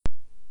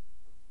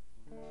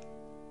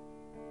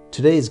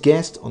Today's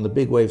guest on the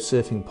Big Wave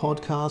Surfing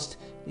podcast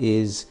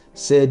is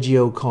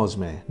Sergio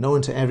Cosme,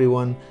 known to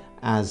everyone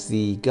as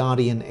the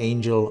guardian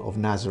angel of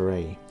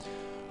Nazare.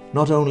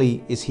 Not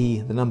only is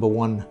he the number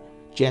one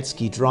jet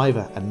ski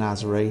driver at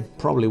Nazare,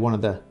 probably one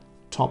of the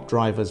top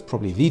drivers,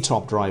 probably the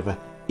top driver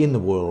in the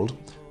world,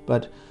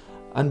 but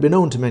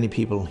unbeknown to many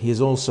people, he is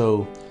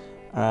also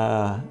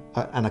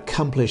an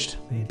accomplished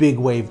big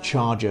wave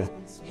charger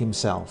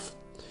himself.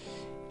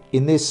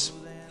 In this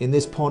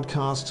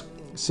podcast,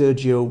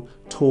 Sergio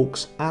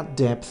talks at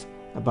depth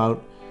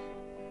about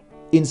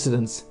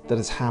incidents that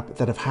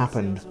have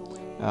happened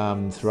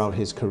throughout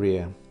his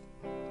career,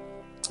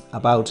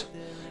 about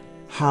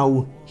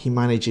how he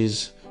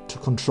manages to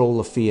control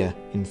the fear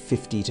in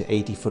 50 to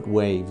 80 foot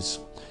waves,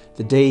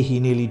 the day he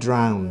nearly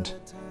drowned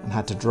and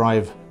had to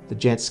drive the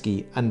jet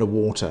ski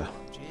underwater.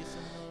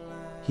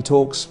 He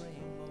talks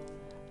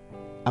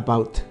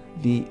about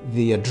the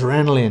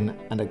adrenaline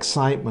and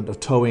excitement of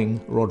towing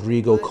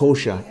Rodrigo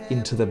Cocha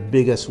into the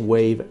biggest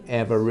wave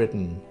ever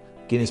ridden,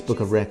 Guinness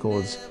Book of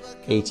Records,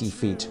 80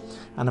 feet.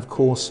 And of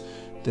course,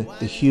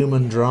 the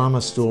human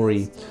drama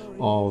story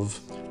of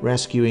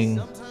rescuing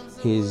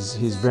his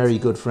very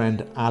good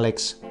friend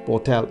Alex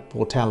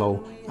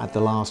Portello at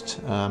the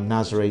last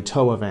Nazare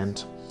tow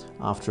event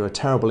after a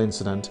terrible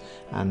incident.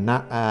 And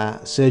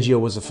Sergio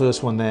was the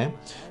first one there,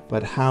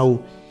 but how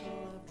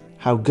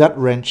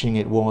gut-wrenching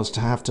it was to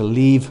have to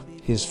leave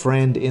his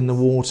friend in the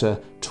water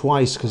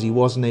twice because he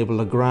wasn't able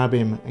to grab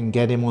him and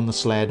get him on the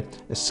sled,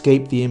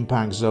 escape the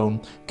impact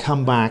zone,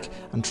 come back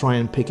and try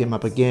and pick him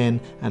up again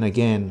and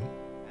again.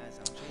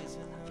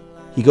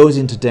 He goes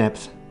into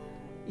depth,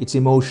 it's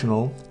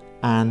emotional,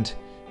 and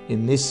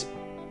in this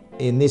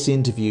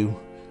interview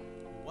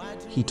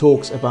he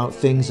talks about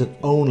things that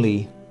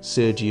only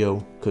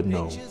Sergio could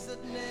know.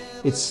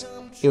 It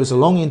was a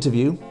long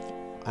interview,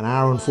 an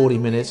hour and 40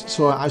 minutes,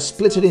 so I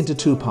split it into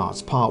two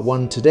parts. Part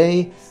 1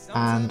 today,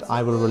 and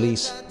I will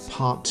release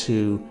part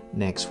 2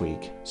 next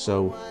week.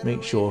 So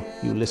make sure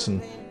you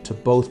listen to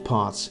both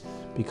parts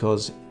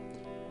because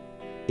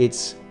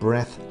it's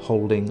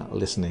breath-holding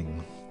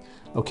listening.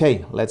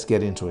 Okay, let's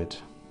get into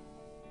it.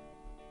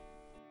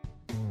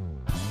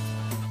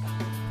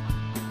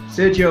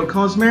 Sergio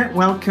Cosme,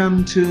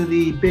 welcome to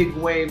the Big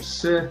Wave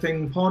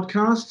Surfing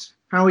podcast.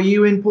 How are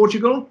you in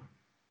Portugal?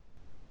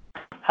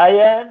 Hi,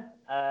 Ian.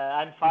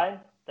 I'm fine.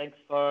 Thanks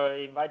for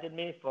inviting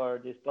me for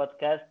this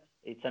podcast.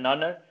 It's an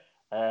honor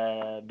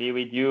be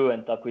with you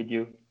and talk with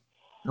you.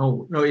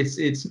 Oh no,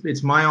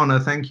 it's my honor.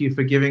 Thank you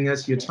for giving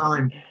us your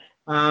time.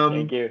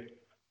 Thank you.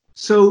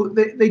 So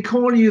they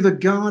call you the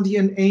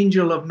guardian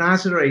angel of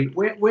Nazare.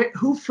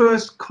 Who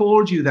first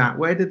called you that?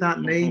 Where did that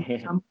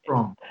name come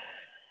from?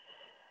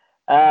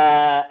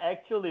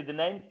 Actually, the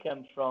name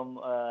comes from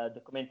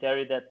the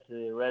commentary that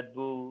Red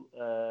Bull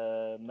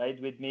made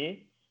with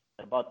me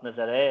about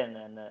Nazare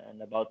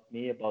and about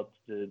me, about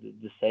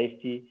the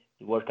safety,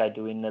 the work I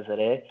do in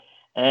Nazare,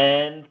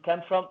 and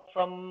come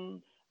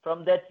from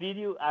that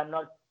video. I'm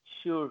not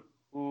sure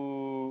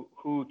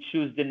who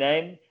chose the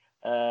name.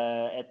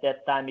 At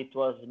that time, it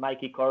was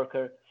Mikey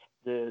Corker,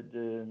 the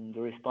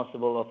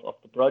responsible of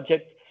the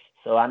project.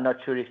 So I'm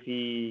not sure if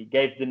he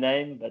gave the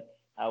name, but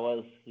I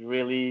was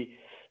really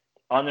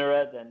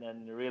honored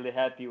and really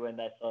happy when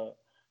I saw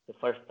the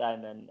first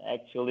time. And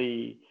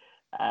actually,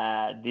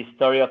 the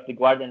story of the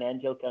guardian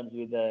angel comes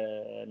with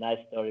a nice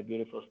story,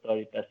 beautiful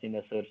story, passing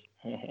Açores.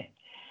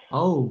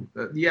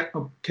 Yeah.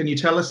 Can you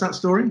tell us that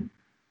story?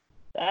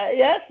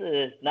 Yes,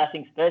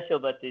 nothing special,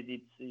 but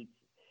it's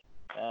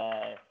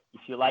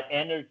if you like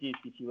energies,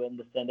 if you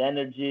understand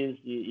energies,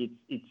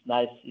 it's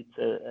nice. It's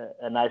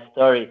a nice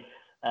story.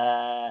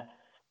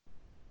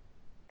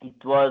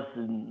 It was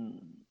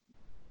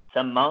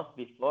some months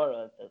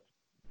before.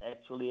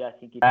 Actually, I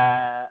think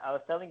I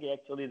was telling you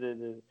actually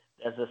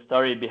there's a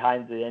story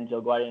behind the Angel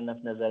Guardian of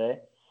Nazare.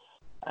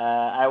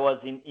 I was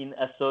in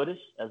Açores,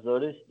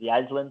 the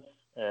islands,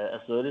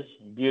 Açores,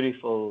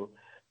 beautiful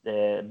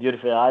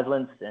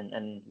islands,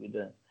 and with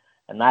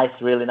a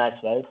nice, really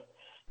nice wave.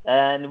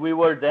 And we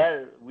were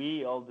there,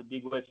 all the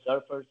big wave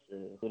surfers,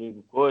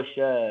 Rodrigo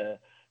Cocha,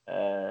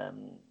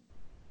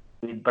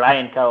 with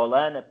Brian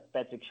Carolan,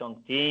 Patrick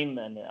Chong team,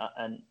 and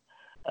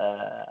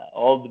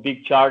all the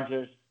big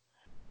chargers.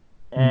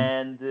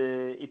 And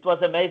it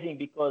was amazing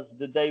because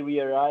the day we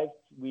arrived,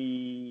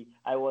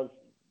 I was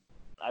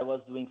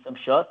doing some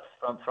shots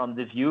from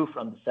the view,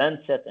 from the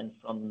sunset and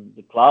from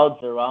the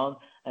clouds around,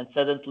 and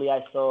suddenly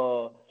I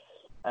saw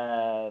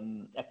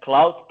a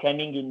cloud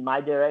coming in my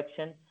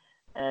direction,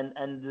 and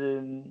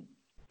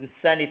the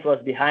sun, it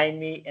was behind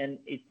me, and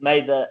it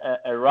made a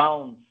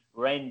round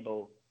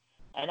rainbow,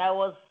 and I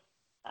was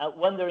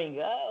wondering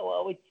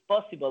how it's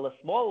possible, a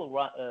small,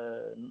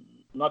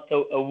 not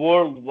a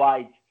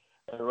worldwide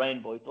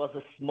rainbow. It was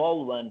a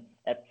small one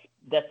at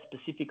that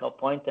specific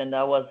point, and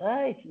I was,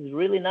 it's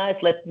really nice,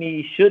 let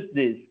me shoot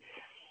this.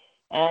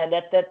 And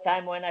at that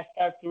time when I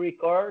started to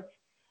record,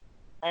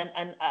 and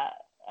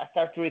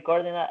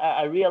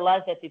I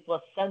realized that it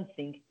was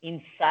something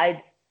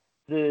inside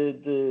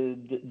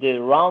the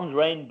round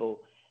rainbow,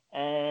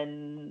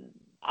 and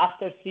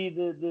after see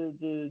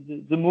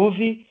the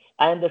movie,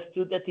 I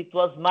understood that it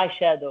was my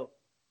shadow.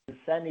 The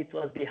sun, it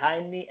was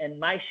behind me, and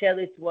my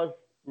shadow, it was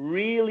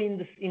really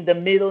in the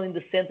middle, in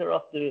the center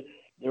of the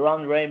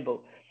round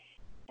rainbow.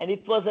 And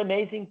it was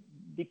amazing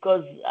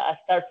because I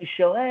started to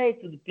show, hey,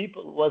 to the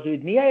people who was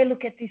with me, hey,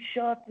 look at this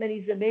shot, man,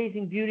 it's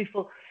amazing,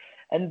 beautiful.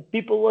 And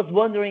people was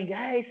wondering,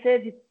 hey, I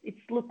said it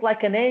looked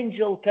like an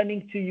angel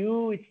coming to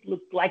you. It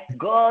looked like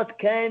God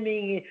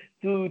coming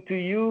to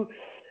you.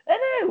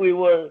 And we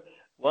were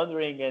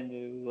wondering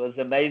and was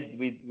amazed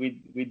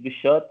with the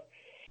shot.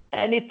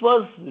 And it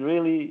was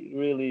really,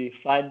 really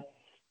fun,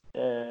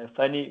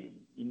 funny.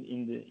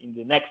 In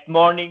the next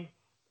morning,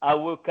 I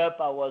woke up.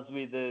 I was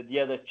with the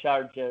other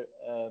charger,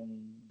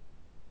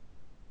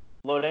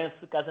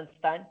 Lorenzo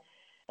Kazenstein,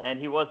 and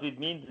he was with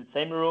me in the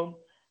same room.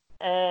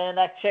 And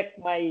I checked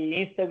my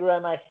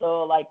Instagram. I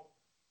saw like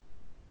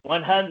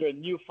 100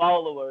 new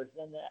followers,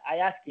 and I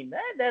asked him,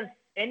 "There's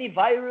any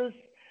virus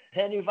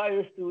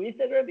to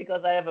Instagram?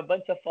 Because I have a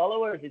bunch of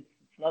followers. It's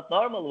not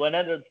normal.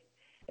 100."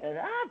 And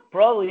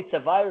probably it's a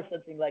virus,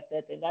 something like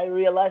that. And I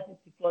realized it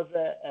was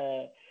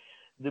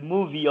the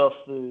movie of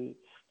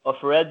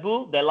Red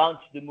Bull. They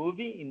launched the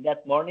movie in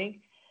that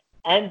morning,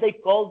 and they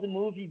called the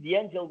movie "The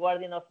Angel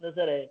Guardian of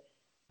Nazare."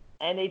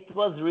 And it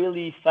was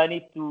really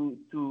funny to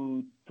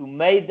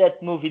make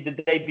that movie the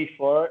day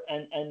before,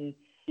 and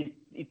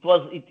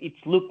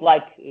it looked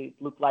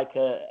like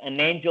an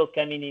angel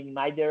coming in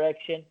my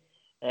direction,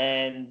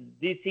 and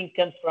this thing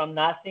comes from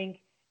nothing.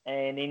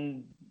 And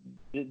in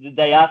the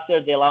day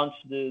after, they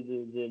launched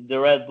the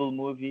Red Bull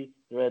movie,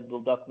 the Red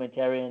Bull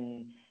documentary,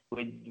 and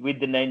with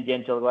the name "The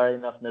Angel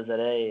Guardian of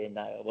Nazare," and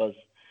I was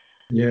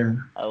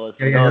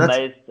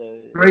amazed.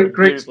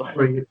 Great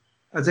story.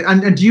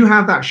 And do you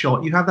have that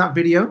shot? You have that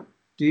video?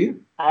 Do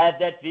you? I have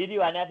that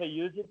video. I never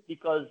use it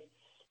because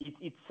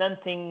it's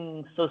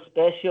something so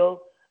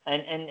special,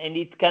 and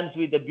it comes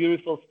with a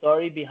beautiful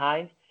story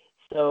behind.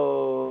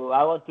 So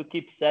I want to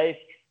keep safe.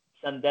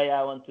 Someday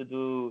I want to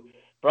do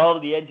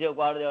probably Angel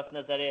Guardian of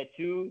Nazare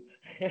 2,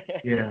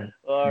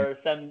 or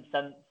some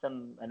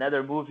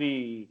another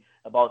movie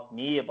about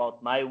me,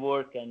 about my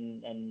work,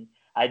 and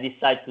I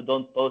decide to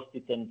don't post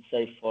it and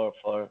save for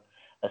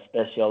a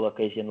special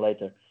occasion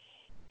later.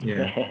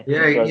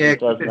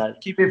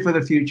 Keep it for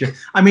the future.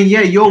 I mean,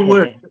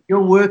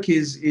 your work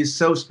is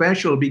so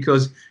special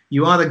because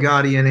you are the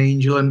guardian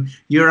angel and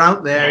you're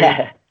out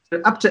there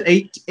up to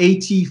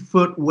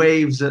 80-foot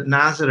waves at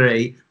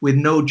Nazare with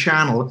no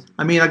channel.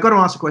 I mean, I got to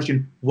ask the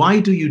question: why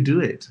do you do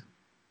it?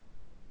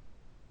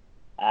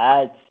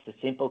 It's a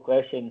simple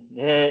question.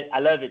 I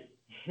love it.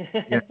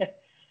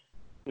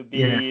 To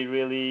be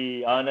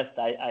really honest,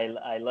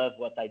 I love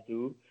what I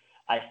do.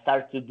 I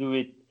start to do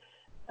it.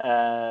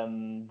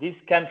 This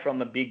comes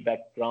from a big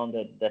background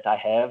that I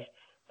have.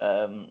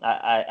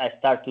 I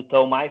start to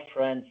tell my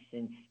friends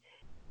since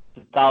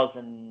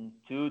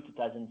 2002,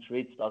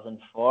 2003,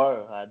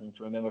 2004. I don't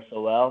remember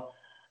so well.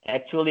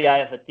 Actually, I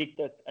have a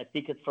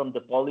ticket from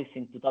the police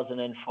in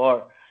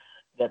 2004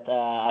 that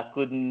I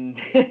couldn't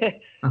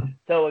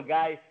tow a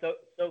guy so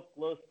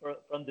close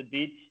from the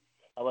beach.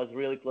 I was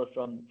really close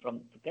from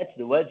to catch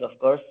the waves, of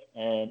course,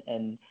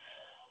 and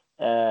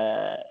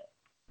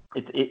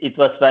it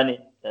was funny.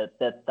 At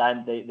that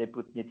time, they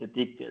put me to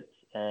tickets,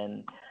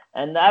 and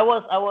I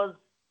was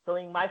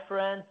telling my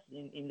friends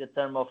in the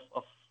term of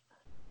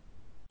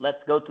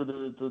let's go to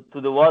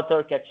the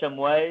water, catch some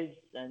waves,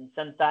 and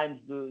sometimes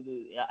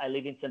I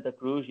live in Santa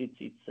Cruz.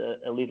 It's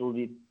a little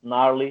bit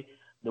gnarly.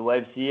 The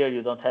waves here,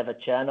 you don't have a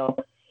channel,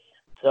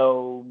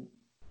 so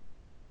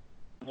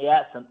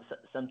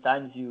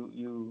sometimes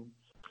you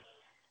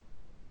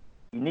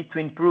need to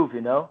improve,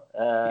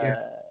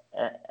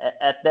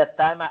 At that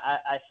time,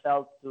 I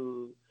felt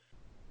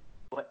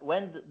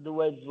when the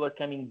waves were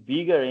coming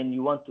bigger and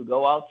you want to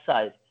go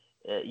outside,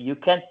 you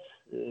can't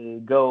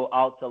go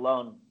out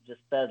alone just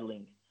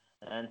paddling.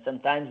 And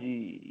sometimes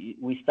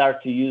we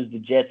start to use the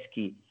jet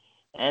ski.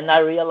 And I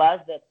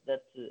realized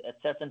that at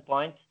certain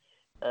point,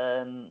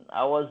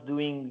 I was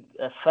doing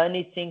a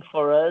funny thing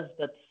for us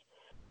that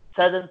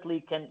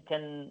suddenly can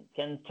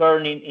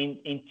turn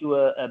into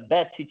a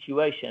bad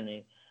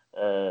situation.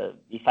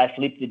 If I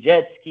flip the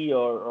jet ski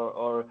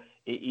or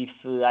if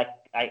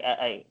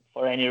I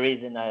for any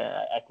reason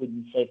I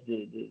couldn't save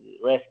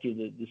rescue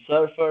the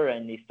surfer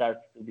and he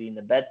starts to be in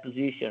a bad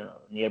position or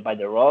nearby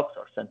the rocks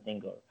or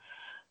something, or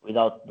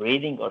without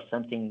breathing or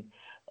something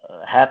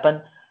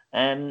happen.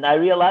 And I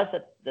realized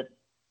that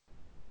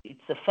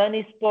it's a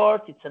funny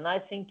sport, it's a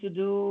nice thing to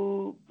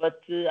do,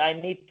 but I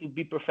need to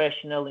be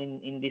professional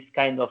in this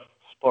kind of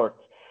sport,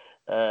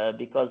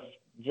 because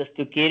just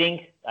to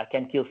kidding, I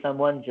can kill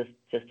someone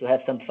just to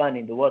have some fun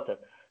in the water.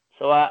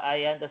 So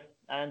I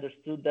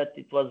understood that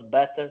it was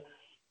better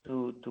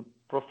to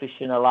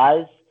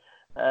professionalize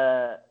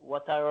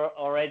what I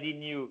already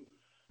knew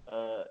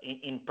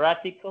in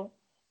practical,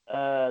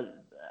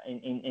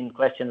 in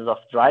questions of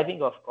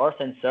driving, of course,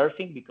 and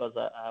surfing, because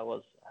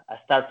I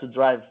started to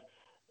drive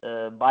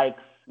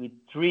bikes with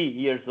 3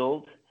 years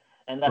old,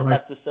 and I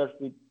started to surf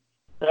with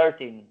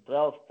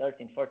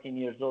 14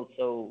 years old.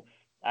 So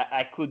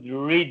I could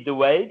read the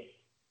waves,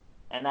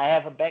 and I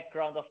have a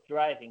background of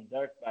driving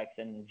dirt bikes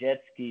and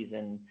jet skis,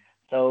 and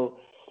so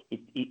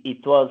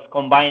it was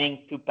combining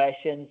two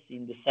passions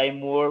in the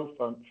same world.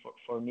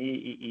 For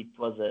me, it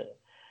was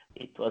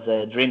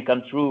a dream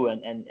come true,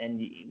 and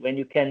when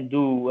you can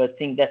do a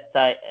thing that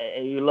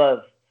you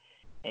love,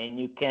 and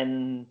you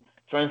can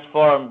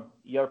transform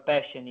your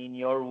passion in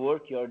your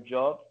work, your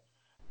job.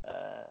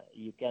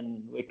 You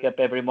can wake up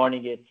every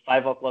morning at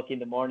 5 o'clock in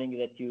the morning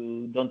that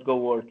you don't go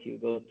work, you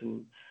go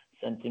to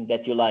something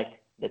that you like,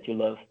 that you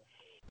love.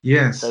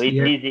 Yes. So it's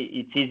easy.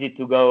 It's easy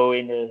to go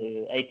in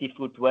a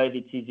 80-foot wave.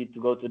 It's easy to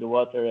go to the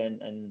water,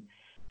 and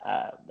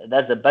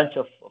there's a bunch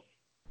of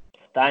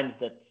times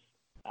that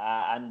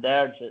I'm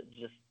there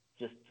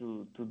just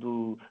to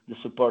do the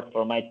support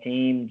for my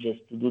team,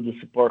 just to do the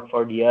support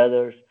for the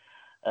others,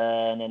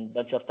 and then a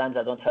bunch of times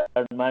I don't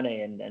earn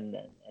money, and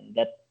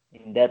that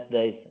in that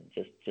days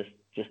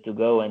just to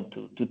go and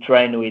to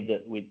train with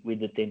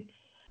the team.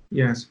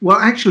 Yes. Well,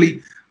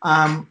 actually,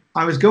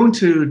 I was going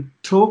to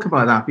talk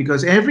about that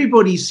because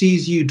everybody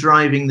sees you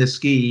driving the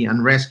ski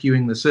and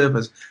rescuing the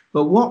surfers.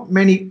 But what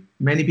many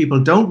people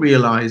don't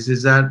realize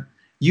is that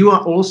you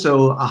are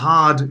also a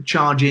hard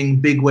charging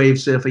big wave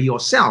surfer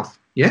yourself.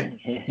 Yeah.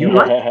 You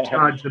like to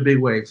charge the big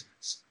waves.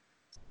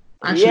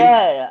 Actually,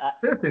 yeah,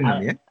 surfing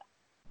them. Yeah.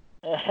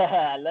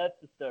 I love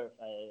to surf.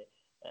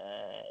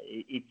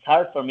 It's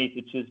hard for me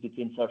to choose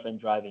between surf and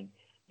driving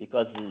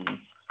because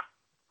it's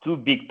two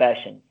big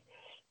passions.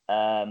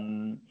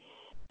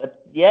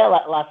 But yeah,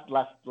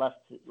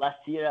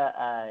 last year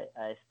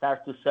I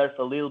started to surf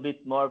a little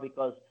bit more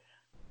because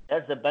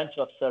there's a bunch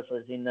of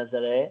surfers in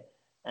Nazare,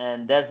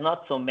 and there's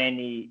not so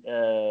many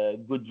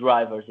good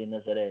drivers in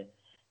Nazare.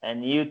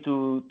 And you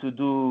to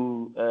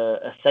do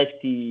a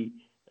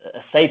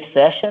safe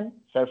session,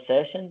 surf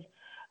sessions.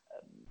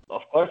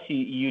 Of course,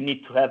 you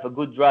need to have a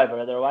good driver.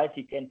 Otherwise,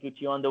 he can put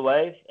you on the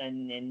wave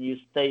and you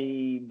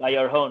stay by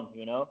your own,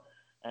 you know.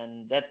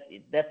 And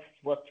that's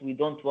what we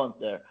don't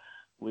want there.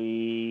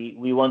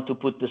 We want to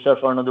put the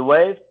surfer on the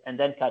wave and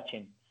then catch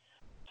him.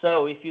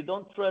 So if you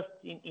don't trust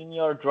in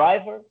your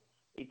driver,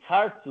 it's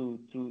hard to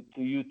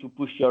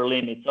push your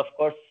limits. Of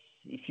course,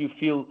 if you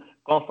feel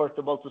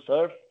comfortable to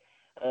surf,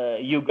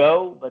 you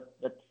go, but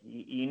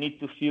you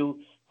need to feel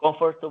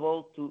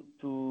comfortable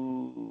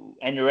to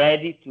and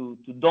ready to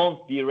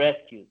don't be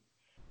rescued.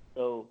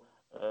 So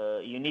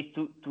you need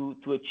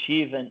to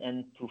achieve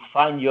and to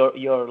find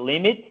your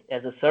limit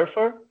as a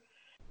surfer,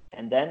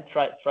 and then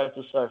try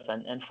to surf.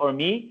 And for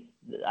me,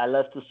 I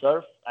love to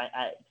surf.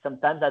 I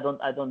sometimes I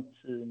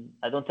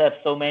don't have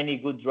so many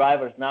good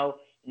drivers now.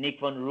 Nick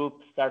van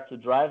Roop started to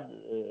drive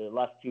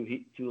last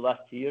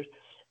years,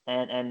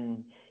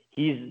 and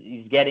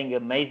he's getting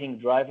amazing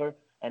driver.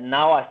 And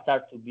now I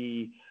start to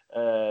be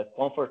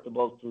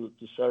comfortable to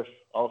surf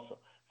also.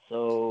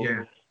 So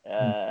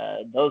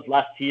those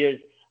last years,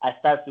 I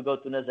started to go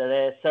to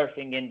Nazare,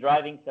 surfing and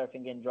driving,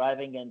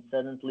 and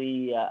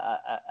suddenly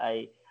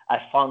I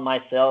found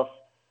myself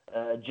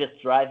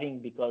just driving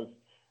because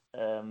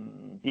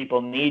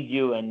people need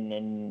you,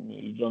 and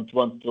you don't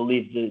want to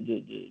leave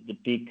the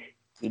peak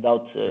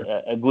without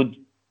a good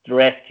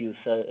rescue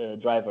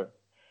driver.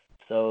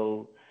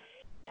 So.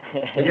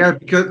 Yeah,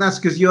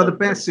 because you're the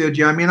best,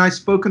 Sergio. I mean, I've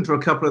spoken to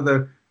a couple of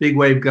the big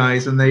wave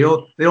guys, and they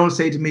all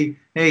say to me,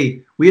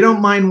 "Hey, we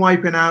don't mind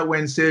wiping out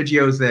when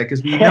Sergio's there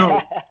because we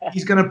know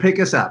he's going to pick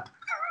us up."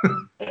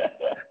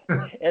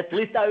 At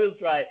least I will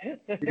try.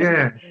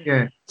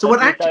 Yeah. So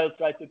I will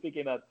try to pick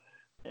him up.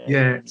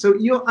 Yeah. So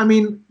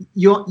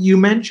you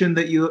mentioned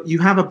that you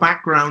have a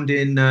background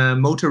in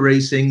motor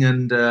racing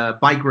and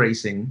bike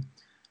racing.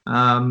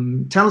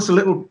 Tell us a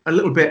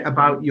little bit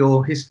about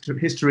your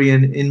history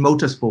in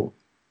motorsport.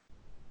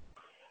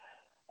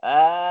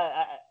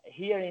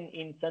 Here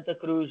in Santa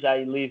Cruz, I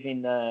live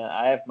in.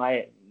 I have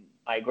my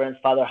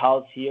grandfather's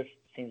house here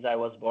since I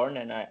was born,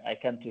 and I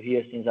came to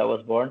here since I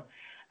was born.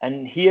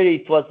 And here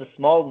it was a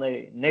small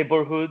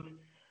neighborhood,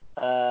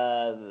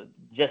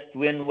 just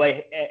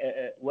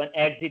one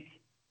exit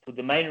to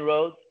the main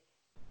road,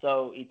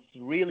 so it's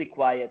really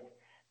quiet.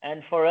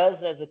 And for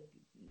us, as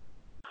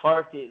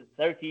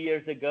 30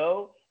 years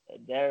ago,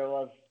 there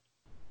was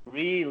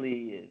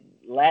really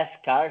less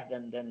cars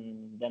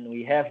than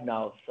we have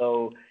now,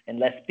 so, and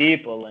less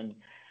people, and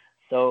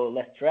so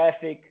less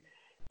traffic,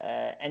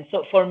 and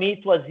so for me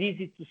it was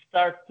easy to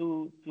start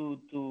to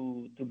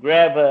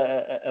grab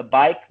a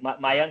bike.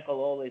 My uncle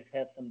always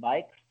had some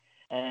bikes,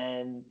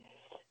 and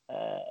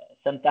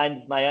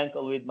sometimes my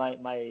uncle with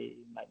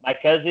my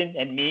cousin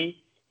and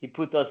me, he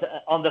put us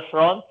on the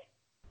front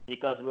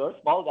because we were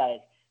small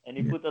guys, and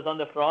he put us on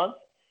the front,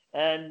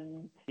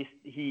 and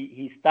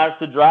he started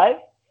to drive.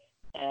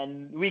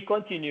 And we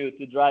continued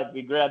to drive.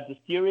 We grabbed the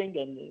steering,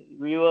 and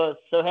we were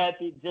so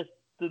happy just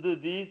to do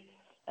this.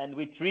 And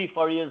with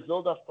 3-4 years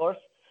old, of course,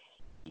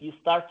 you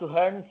start to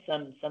earn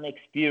some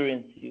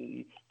experience.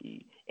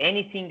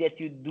 Anything that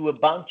you do a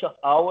bunch of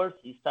hours,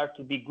 you start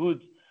to be good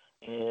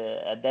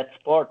at that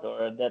sport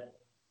or at that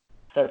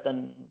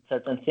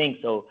certain thing.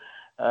 So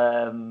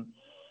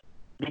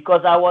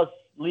because I was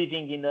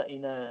living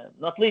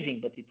not living,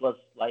 but it was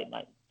like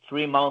my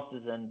 3 months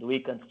and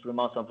weekends, 3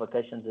 months of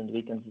vacations and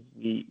weekends.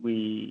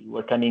 We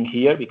were coming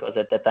here because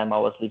at that time I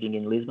was living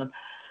in Lisbon,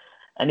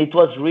 and it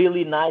was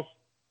really nice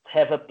to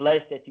have a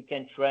place that you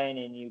can train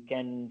and you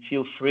can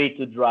feel free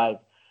to drive.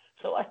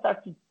 So I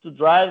started to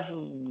drive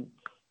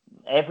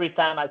every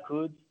time I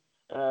could.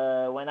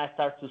 When I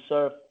started to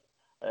surf,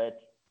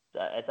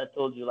 as I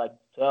told you, like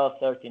 12,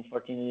 13,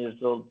 14 years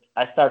old,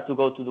 I started to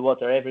go to the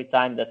water every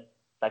time that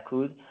I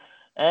could.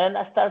 And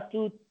I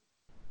started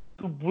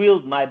to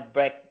build my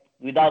back,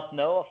 without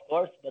know, of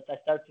course, but I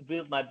started to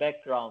build my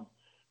background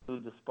to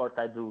the sport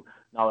I do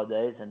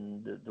nowadays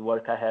and the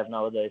work I have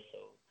nowadays. So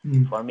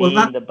for me,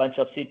 in a bunch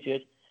of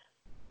situations,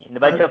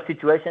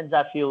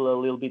 I feel a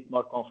little bit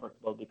more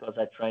comfortable because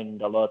I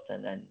trained a lot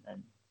and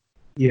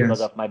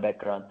because of my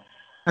background.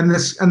 And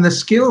the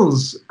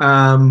skills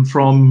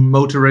from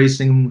motor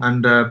racing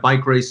and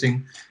bike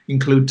racing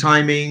include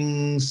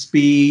timing,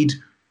 speed,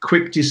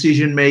 quick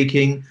decision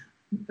making.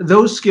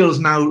 Those skills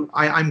now,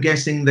 I'm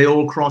guessing, they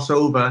all cross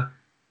over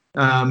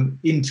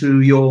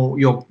into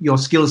your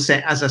skill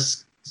set as a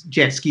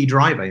jet ski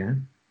driver, yeah?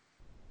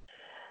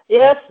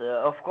 Yes,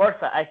 of course.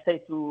 I say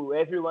to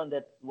everyone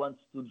that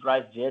wants to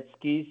drive jet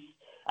skis,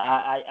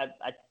 I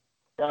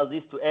tell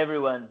this to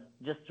everyone: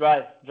 just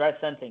drive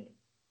something.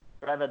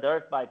 Drive a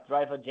dirt bike,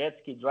 drive a jet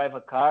ski, drive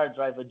a car,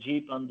 drive a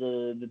jeep on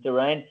the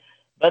terrain.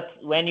 But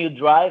when you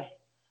drive,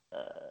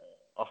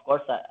 of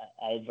course, I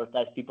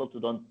advertise people to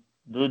don't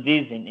do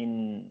this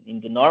in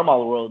the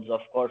normal roads,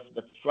 of course,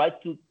 but try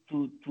to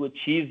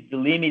achieve the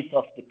limit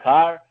of the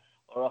car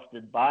or of the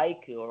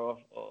bike or of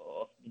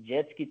the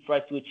jet ski.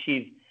 Try to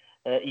achieve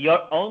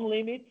your own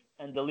limit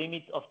and the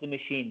limit of the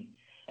machine.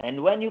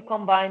 And when you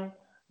combine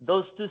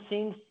those two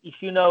things,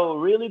 if you know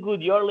really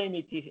good your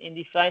limit,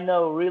 if I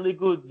know really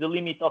good the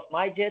limit of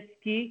my jet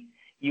ski,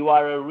 you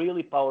are a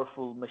really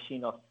powerful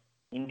machine of,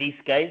 in this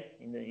case,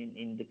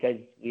 in the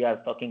case we are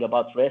talking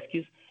about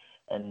rescues,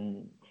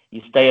 and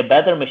you stay a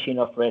better machine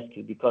of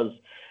rescue because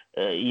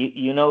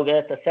you know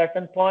that at a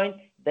certain point,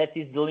 that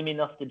is the limit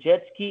of the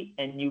jet ski,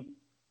 and you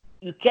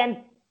can't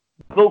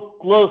go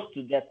close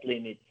to that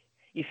limit.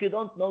 If you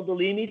don't know the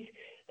limit,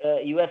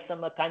 you have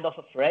some kind of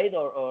afraid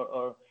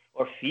or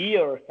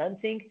fear or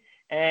something,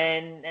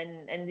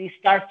 and you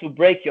start to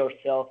break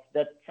yourself.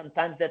 That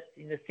sometimes that's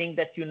in the thing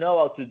that you know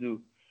how to do.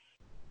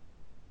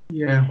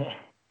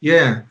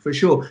 Yeah, for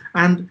sure.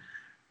 And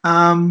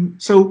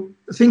so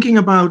thinking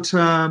about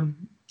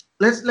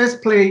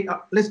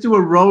let's do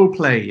a role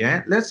play.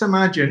 Yeah, let's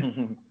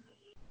imagine.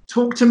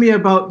 Talk to me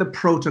about the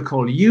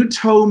protocol. You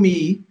tow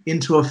me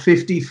into a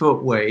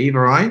 50-foot wave,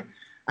 all right?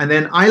 And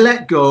then I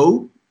let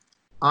go.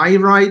 I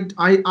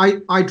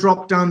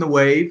drop down the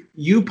wave.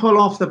 You pull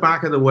off the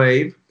back of the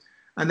wave,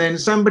 and then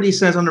somebody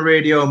says on the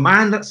radio,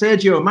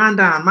 Sergio, man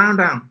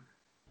down.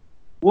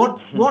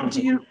 What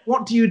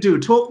do you do?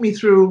 Talk me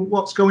through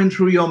what's going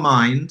through your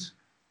mind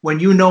when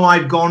you know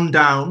I've gone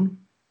down.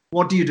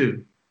 What do you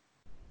do?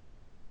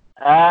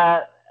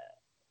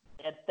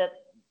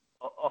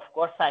 Of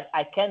course,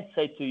 I can't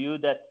say to you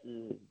that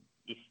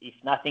if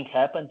nothing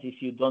happens,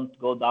 if you don't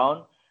go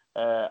down,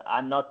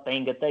 I'm not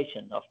paying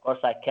attention. Of course,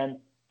 I can't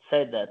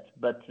say that,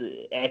 but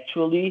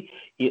actually,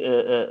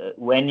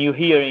 when you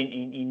hear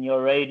in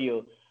your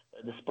radio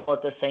the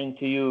spotter saying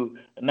to you,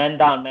 man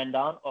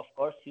down, of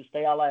course, you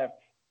stay alert.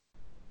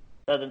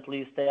 Suddenly,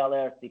 you stay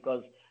alert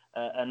because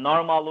a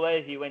normal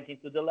wave, you went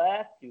into the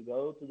left, you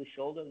go to the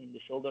shoulder, in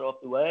the shoulder of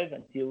the wave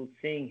until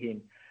seeing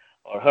him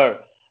or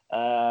her.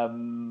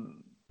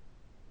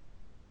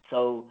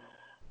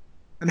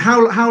 And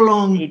how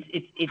long?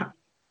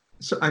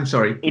 So, I'm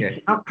sorry.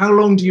 How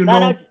long do you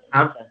normally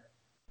have?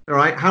 All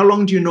right. How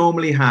long do you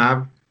normally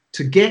have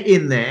to get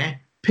in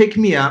there, pick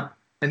me up,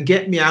 and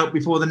get me out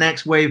before the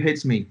next wave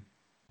hits me?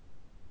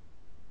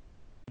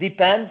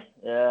 Depends.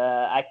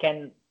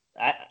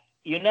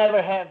 You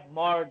never have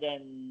more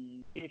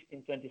than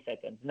 15, 20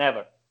 seconds.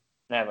 Never.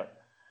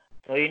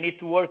 So you need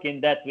to work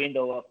in that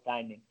window of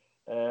timing.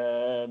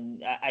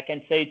 I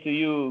can say to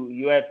you,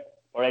 you have,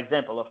 for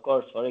example,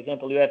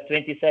 you have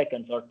 20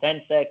 seconds or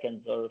 10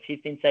 seconds or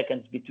 15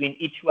 seconds between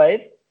each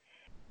wave.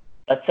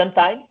 But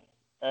sometimes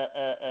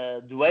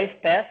the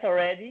wave pass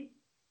already,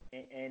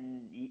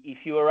 and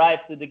if you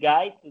arrive to the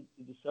guy, to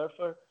the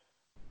surfer,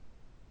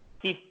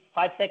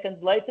 5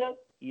 seconds later,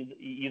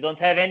 you don't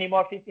have any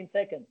more 15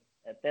 seconds.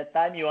 At that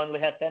time, you only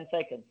have 10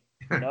 seconds.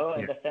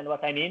 Understand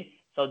what I mean?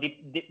 So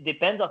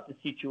depends on the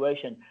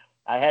situation.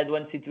 I had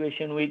one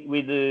situation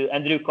with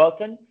Andrew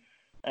Cotton,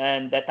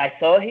 and that I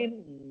saw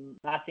him,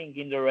 nothing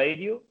in the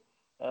radio.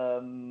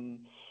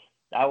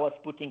 I was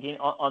putting in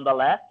on the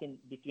left in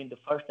between the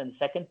first and the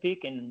second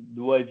peak, and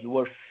the waves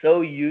were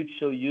so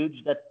huge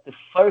that the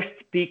first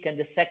peak and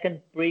the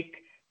second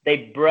peak,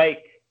 they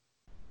break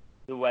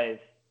the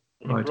waves.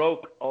 They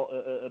broke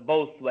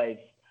both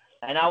waves.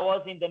 And I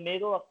was in the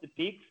middle of the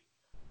peaks,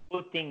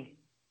 putting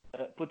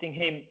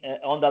him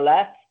on the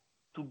left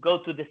to go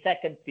to the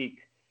second peak.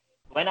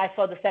 When I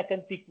saw the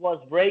second peak was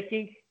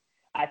breaking,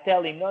 I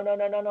tell him,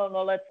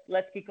 no,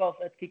 let's kick off,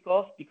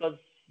 because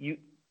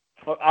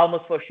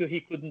almost for sure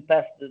he couldn't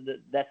pass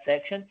that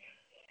section.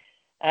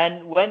 And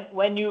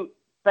when you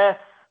pass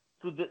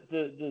to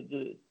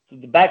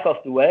the back of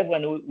the wave,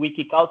 when we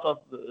kick out of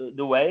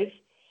the wave,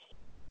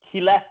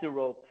 he left the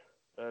rope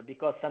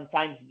because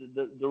sometimes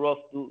the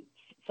rope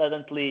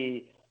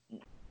suddenly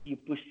you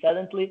push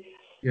suddenly,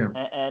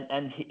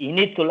 and he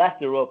needs to left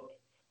the rope.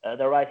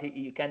 Otherwise,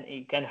 you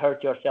can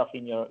hurt yourself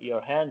in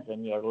your hands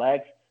and your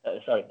legs.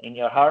 In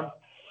your arms.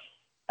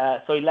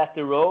 So he left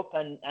the rope,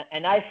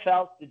 and I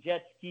felt the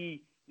jet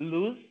ski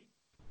loose.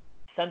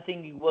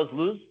 Something was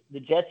loose, the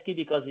jet ski,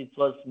 because it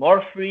was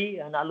more free.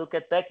 And I look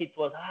at back, it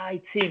was,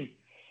 it's him.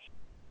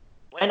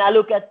 When I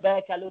look at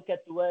back, I look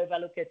at the wave, I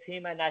look at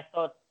him, and I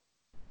thought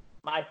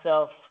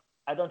myself,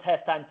 I don't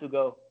have time to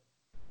go,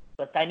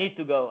 but I need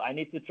to go. I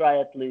need to try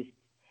at least.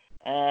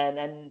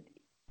 And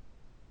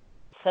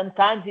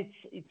sometimes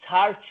it's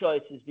hard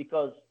choices,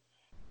 because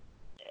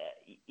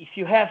if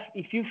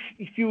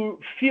you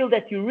feel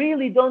that you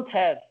really don't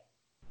have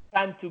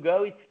time to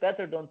go, it's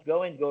better don't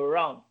go and go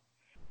around.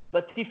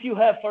 But if you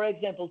have, for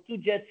example, 2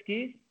 jet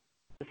skis,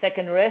 the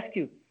second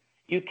rescue,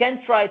 you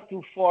can try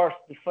to force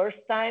the first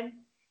time,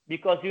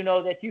 because you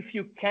know that if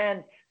you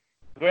can't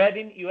grab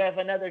him, you have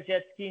another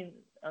jet ski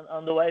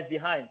on the wave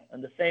behind,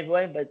 on the same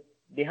wave but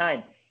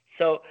behind.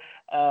 So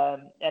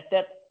at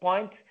that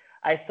point,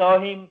 I saw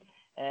him,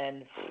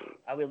 and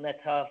I will not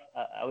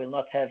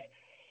have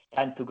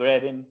time to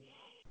grab him.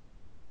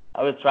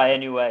 I will try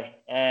anyway,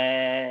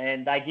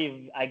 and I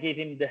give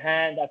him the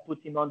hand. I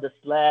put him on the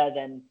sled,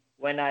 and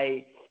when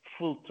I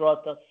full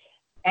throttle,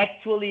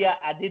 actually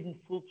I didn't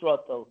full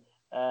throttle.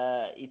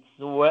 It's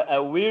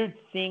a weird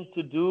thing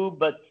to do,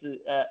 but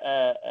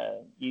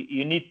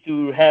you need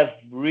to have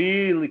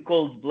really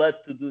cold blood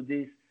to do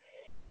this.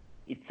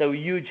 It's a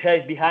huge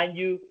wave behind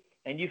you,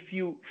 and if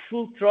you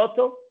full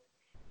throttle,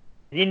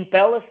 the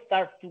impellers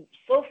start to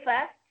so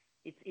fast.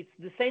 It's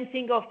the same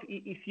thing of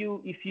if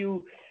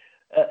you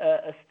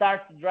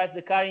start to drive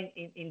the car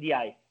in the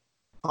ice.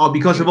 Oh,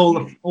 because of all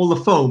the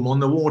foam on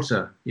the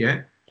water,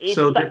 yeah.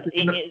 So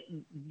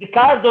the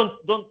car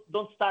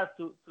don't start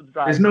to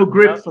drive. There's no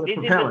grip for the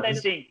propellers. This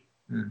is the same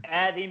thing.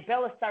 The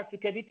impeller starts to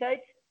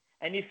cavitate,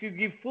 and if you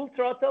give full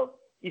throttle,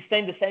 you stay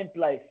in the same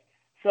place.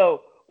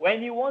 So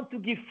when you want to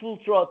give full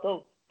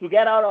throttle to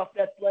get out of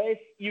that place,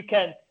 you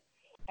can't.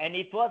 And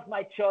it was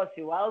my choice.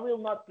 I will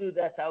not do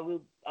that. I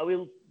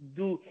will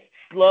do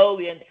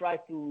slowly and try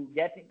to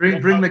get it.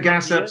 Bring the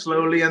gas up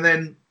slowly, and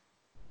then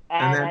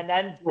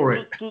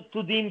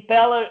to the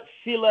impeller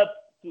fill up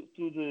to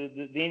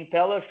the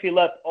impeller fill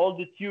up all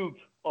the tube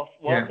of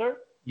water,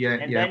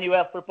 then you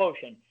have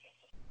propulsion.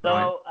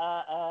 So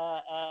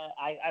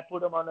I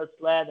put him on a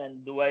sled,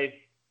 and the wave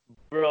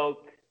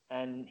broke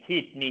and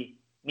hit me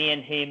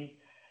and him.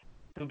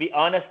 To be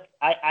honest,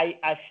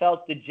 I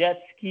felt the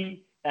jet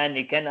ski. And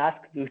you can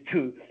ask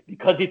to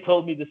because he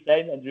told me the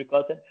same, Andrew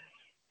Cotton.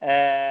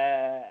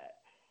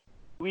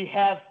 We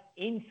have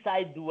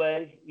inside the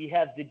wave, we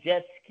have the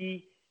jet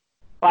ski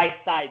by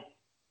side,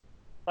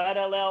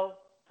 parallel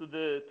to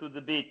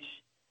the beach.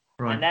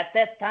 Right. And at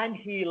that time,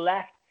 he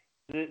left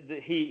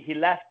he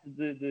left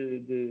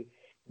the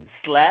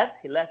sled.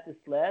 He left the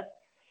sled,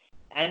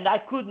 and I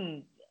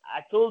couldn't.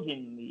 I told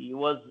him, he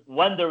was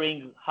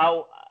wondering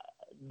how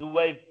the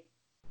wave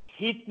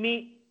hit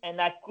me,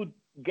 and I could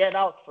get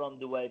out from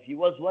the wave. He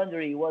was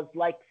wondering. He was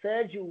like,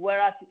 Sergio,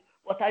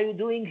 what are you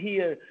doing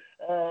here?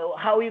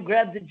 How you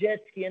grab the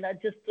jet ski? And I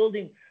just told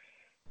him,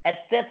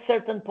 at that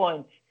certain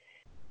point,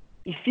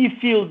 if you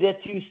feel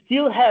that you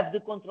still have the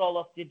control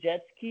of the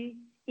jet ski,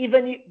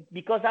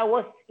 because I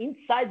was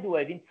inside the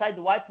wave, inside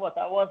the white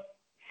water, I was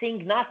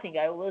seeing nothing.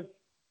 You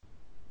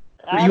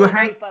were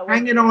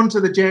hanging on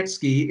to the jet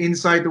ski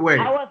inside the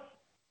wave.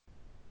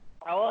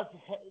 I was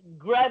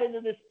grabbing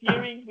the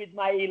steering with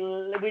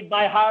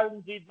my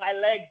arms, with my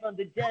legs on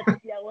the jet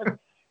ski.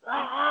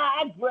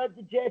 I grabbed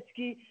the jet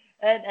ski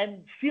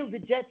and feel the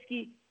jet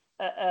ski.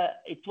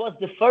 It was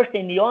the first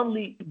and the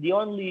only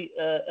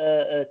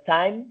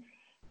time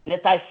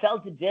that I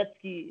felt the jet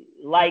ski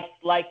like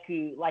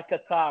a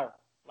car,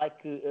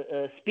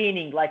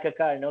 spinning like a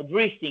car,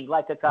 drifting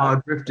like a car.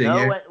 Oh, drifting,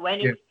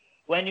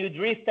 When you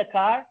drift a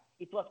car,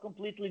 it was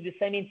completely the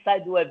same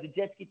inside the wave. The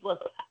jet ski was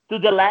to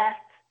the left,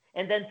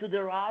 and then to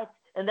the right,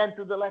 and then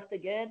to the left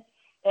again.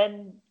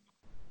 And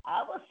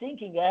I was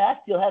thinking, I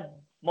still have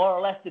more or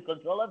less the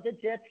control of the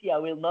jet ski. I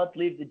will not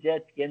leave the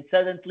jet ski. And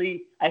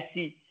suddenly I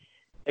see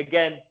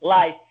again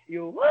lights.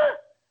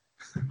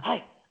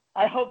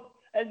 I hope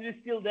Andrew's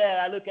still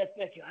there. I look at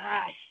Sergio.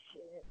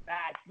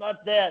 It's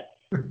not there.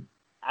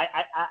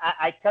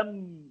 I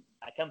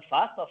come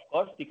fast, of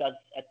course, because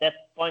at that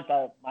point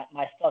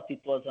my thought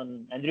it was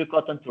on Andrew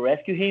Cotton to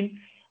rescue him.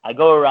 I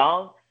go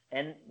around,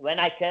 and when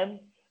I came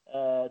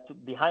to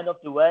behind of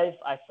the wave,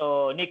 I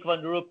saw Nick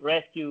Van Roop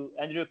rescue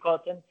Andrew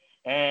Cotton,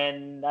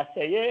 and I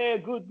say, yeah,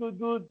 good,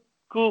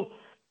 cool.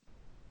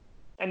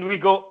 And we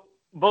go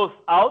both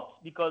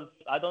out, because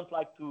I don't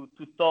like to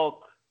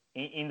talk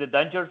in the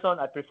danger zone.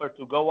 I prefer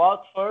to go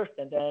out first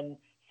and then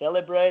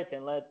celebrate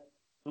and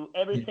do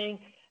everything.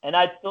 And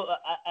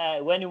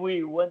when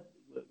we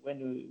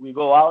when we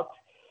go out.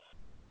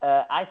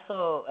 I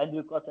saw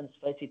Andrew Cotton's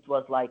face. It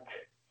was like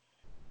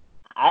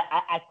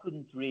I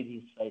couldn't read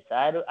his face.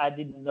 I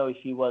didn't know if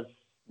he was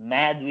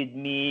mad with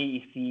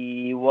me, if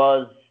he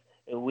was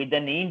with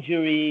an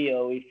injury,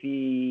 or if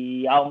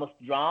he almost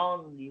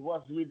drowned. He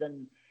was with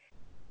an.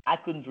 I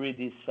couldn't read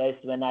his face.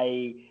 When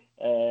I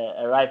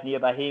arrived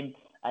nearby him,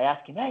 I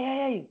asked him,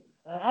 "Hey,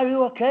 are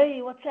you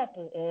okay? What's up?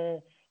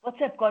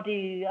 What's up,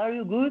 Cotty? Are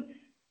you good?"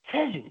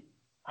 Sergio,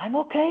 I'm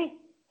okay.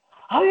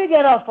 How you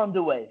get out from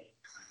the wave?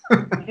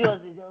 He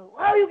was,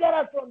 how you get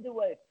out from the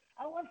wave?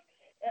 I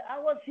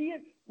was here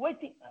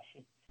waiting. Oh,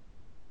 shit.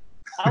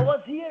 I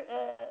was here.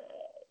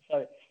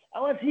 Sorry. I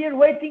was here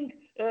waiting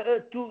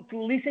to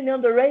listen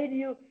on the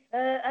radio.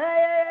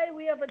 Hey,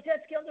 we have a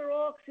jet ski on the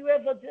rocks. We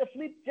have a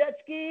flip jet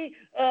ski.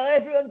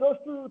 Everyone goes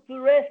to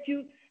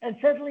rescue. And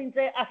suddenly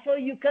I saw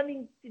you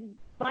coming in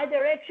my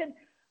direction.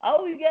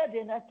 How you get?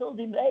 And I told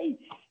him, hey,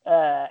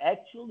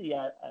 actually,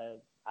 I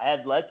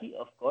had lucky,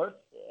 of course.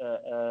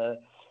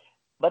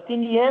 But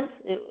in the end,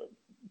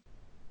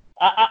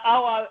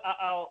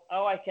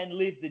 how I can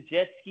leave the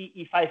jet ski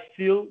if I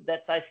feel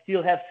that I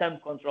still have some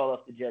control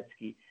of the jet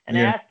ski? And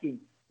I asked him,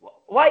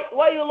 why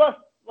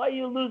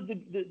you lose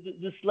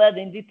the sled?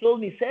 And he told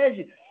me,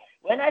 Sergio,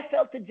 when I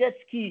felt the jet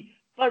ski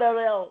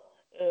parallel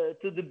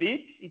to the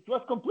beach, it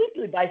was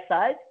completely by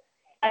side.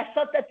 I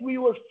thought that we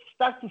would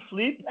start to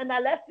flip, and I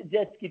left the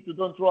jet ski to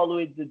don't roll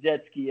with the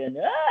jet ski, and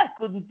I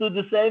couldn't do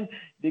the same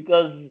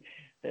because,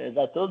 as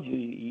I told you,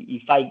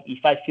 if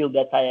I feel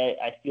that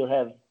I still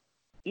have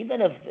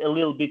even a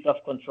little bit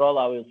of control,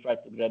 I will try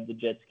to grab the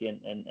jet ski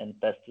and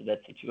pass to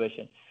that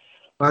situation.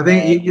 I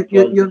think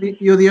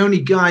you're the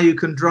only guy who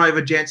can drive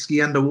a jet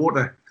ski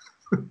underwater.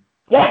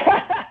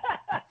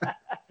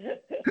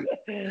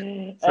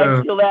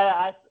 Actually,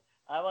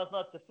 I was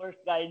not the first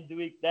guy in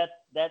doing that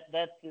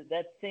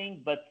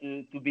thing, but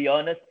to be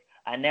honest,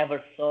 I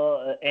never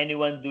saw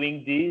anyone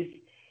doing this.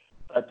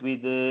 But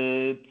with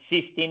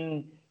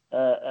 15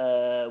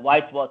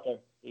 white water,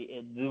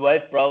 the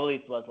wave probably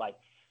it was like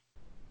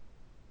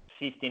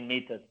 15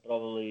 meters,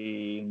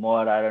 probably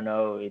more. I don't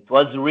know. It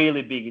was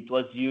really big. It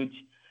was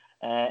huge.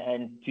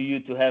 And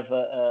to have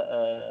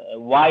a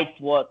white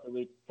water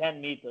with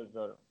 10 meters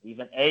or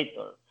even 8,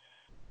 or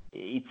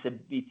it's a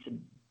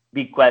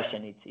big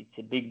question. It's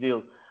a big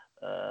deal.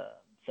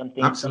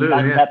 Sometimes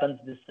happens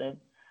the same.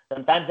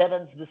 Sometimes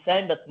happens the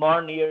same, but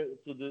more near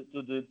to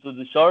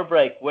the shore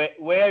break,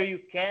 where you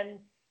can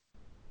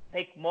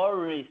take more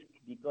risk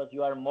because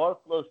you are more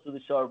close to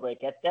the shore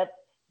break. At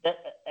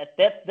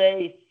that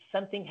day,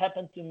 something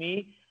happened to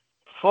me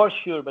for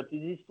sure, but it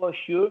is for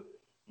sure.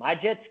 My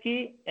jet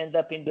ski ended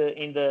up in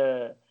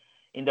the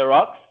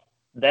rocks,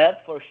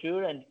 that for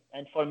sure, and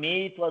for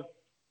me it was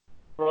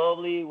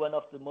probably one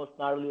of the most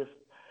gnarliest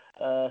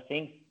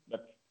things.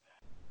 But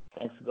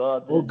thanks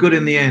God. All good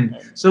in the end.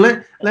 So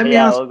let me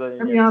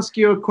ask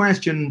you a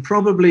question.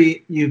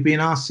 Probably you've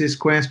been asked this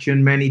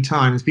question many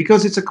times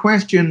because it's a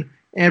question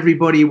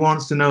everybody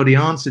wants to know the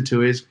answer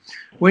to. Is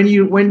when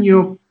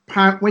you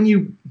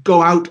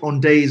go out on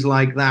days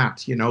like that,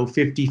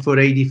 50-foot,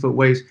 80-foot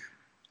waves.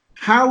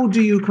 How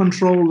do you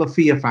control the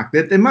fear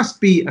factor? There must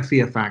be a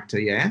fear factor,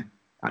 yeah?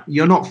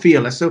 You're not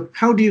fearless, so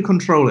how do you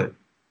control it?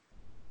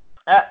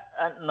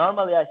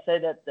 Normally, I say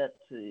that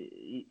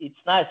it's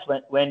nice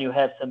when you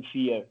have some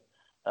fear,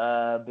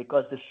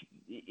 because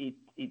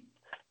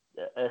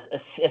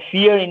a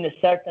fear in a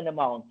certain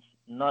amount,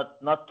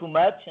 not too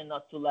much and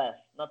not too less.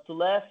 Not too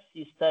less,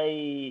 you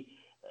stay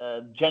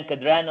junk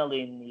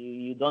adrenaline.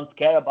 You don't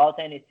care about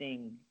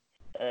anything.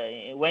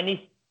 When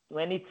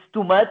it's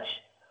too much,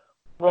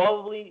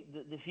 probably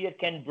the fear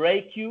can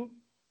break you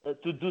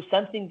to do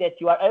something that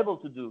you are able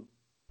to do.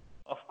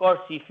 Of course,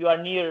 if you are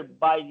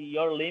nearby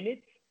your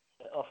limit,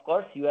 of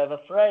course you have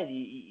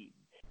afraid.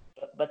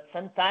 But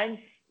sometimes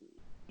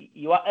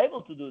you are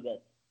able to do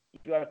that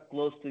if you are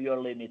close to your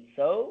limit.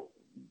 So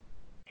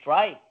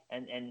try,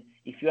 and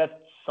if you have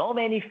so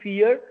many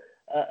fear,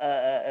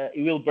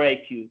 it will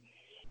break you.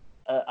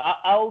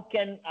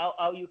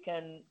 How you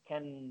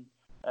can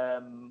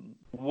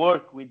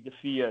work with the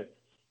fear?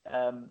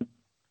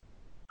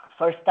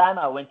 First time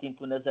I went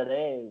into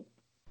Nazare,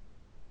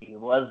 it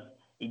was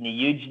in a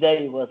huge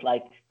day. It was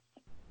like,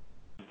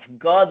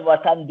 God,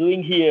 what I'm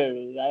doing here?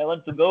 I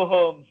want to go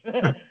home.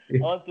 I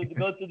want to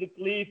go to the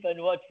cliff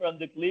and watch from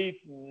the cliff.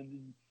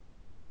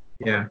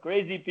 Yeah,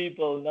 crazy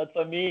people, not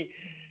for me.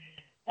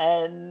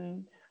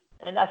 And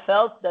I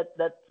felt that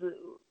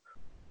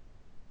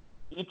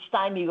each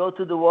time you go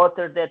to the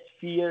water, that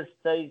fear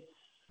stays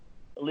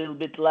a little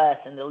bit less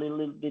and a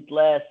little bit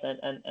less,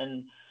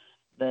 and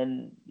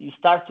then you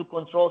start to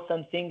control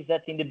some things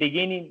that in the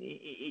beginning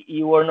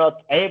you were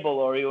not able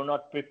or you were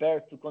not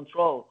prepared to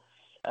control.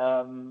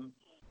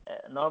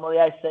 Normally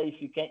I say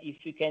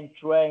if you can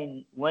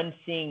train one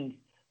thing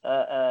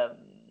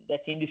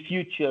that in the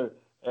future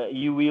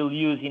you will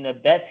use in a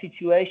bad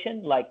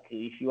situation, like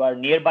if you are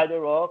nearby the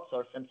rocks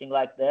or something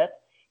like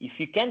that, if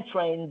you can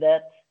train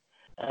that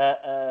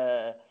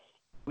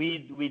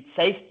with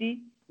safety,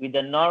 with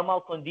the normal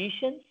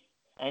conditions,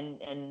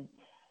 and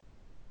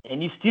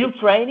and you're still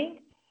training,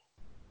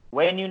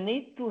 when you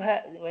need to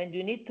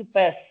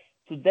pass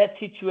to that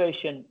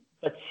situation,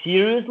 but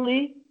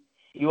seriously,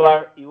 you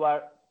are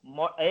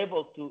more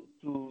able to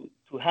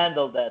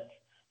handle that,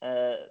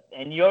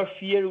 and your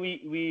fear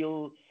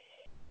will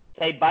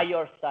stay by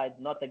your side,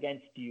 not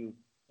against you.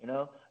 You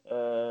know,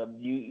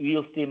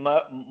 you'll stay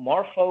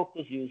more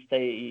focused, you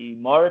stay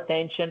more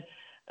attention,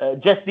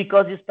 just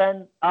because you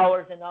spend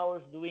hours and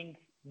hours doing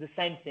the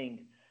same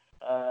thing.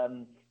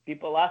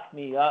 People ask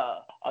me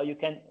how you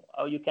can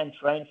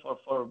train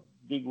for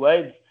big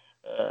waves.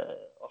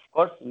 Of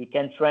course, we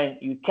can train.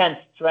 You can't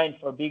train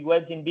for big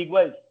waves in big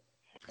waves.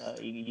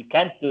 You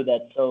can't do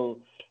that. So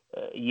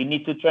you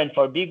need to train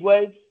for big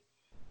waves,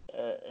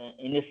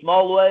 in the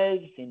small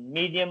waves, in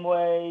medium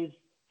waves.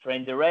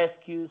 Train the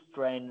rescues.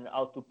 Train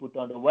how to put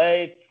on the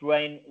wave.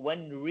 Train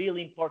one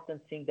really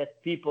important thing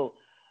that people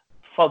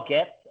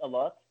forget a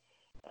lot.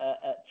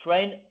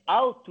 Train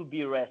how to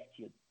be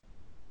rescued.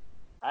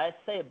 I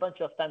say a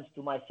bunch of times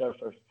to my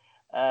surfers,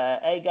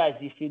 hey guys,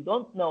 if you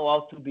don't know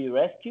how to be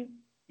rescued,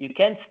 you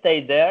can't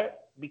stay there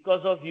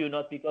because of you,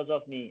 not because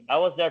of me. I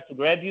was there to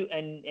grab you,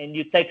 and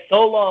you take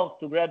so long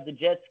to grab the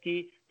jet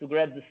ski, to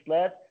grab the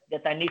sled,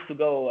 that I need to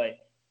go away.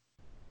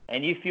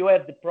 And if you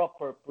have the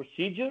proper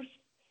procedures,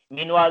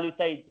 meanwhile you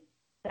take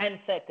 10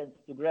 seconds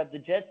to grab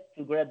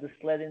the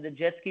sled in the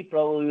jet ski,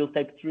 probably will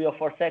take 3 or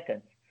 4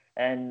 seconds.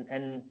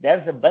 And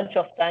there's a bunch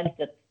of times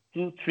that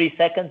 2-3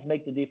 seconds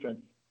make the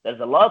difference. There's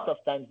a lot of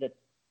times that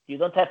you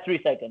don't have 3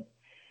 seconds.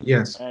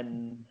 Yes.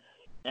 And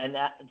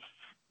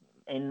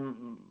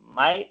in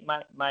my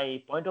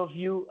point of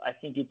view, I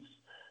think it's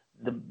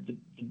the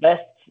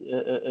best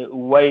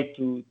way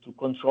to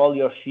control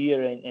your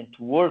fear and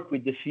to work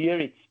with the fear.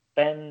 It's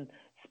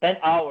spend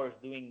hours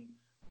doing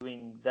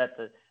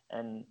that.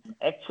 And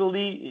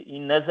actually,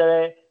 in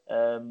Nazare,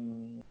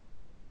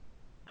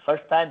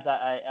 first times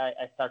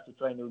I started to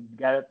train with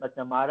Garrett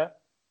MacNamara.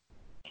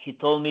 He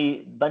told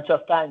me a bunch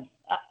of times,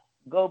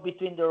 go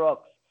between the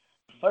rocks.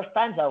 First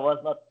times I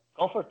was not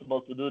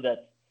comfortable to do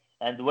that,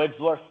 and the waves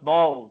were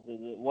small,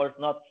 was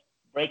not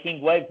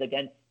breaking waves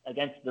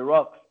against the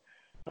rocks.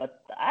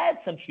 But I had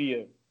some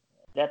fear,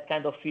 that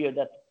kind of fear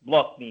that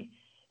blocked me,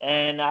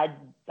 and I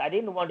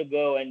didn't want to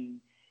go.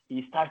 And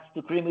he starts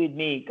to scream with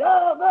me,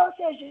 go,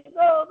 Sergio,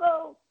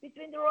 go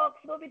between the rocks,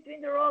 go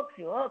between the rocks.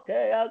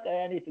 Okay,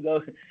 I need to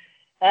go.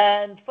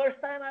 And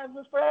first time I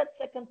was afraid,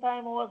 second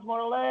time I was more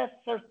or less,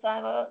 third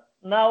time,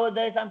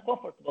 nowadays I'm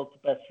comfortable to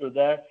pass through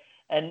there.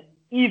 And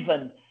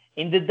even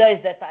in the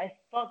days that I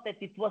thought that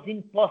it was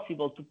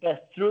impossible to pass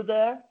through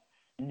there,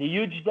 in the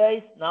huge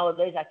days,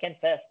 nowadays I can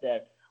pass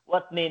there.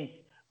 What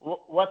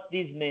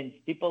this means?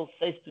 People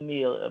say to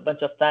me a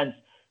bunch of times,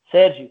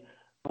 Sergio,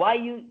 why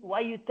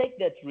you take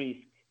that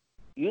risk?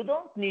 You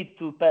don't need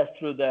to pass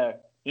through there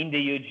in the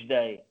huge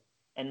day.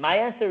 And my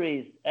answer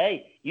is,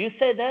 hey, you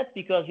say that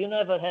because you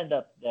never end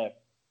up there.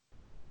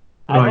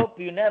 Right. I hope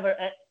you never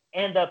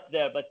end up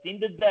there. But in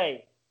the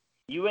day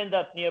you end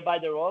up nearby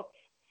the rocks,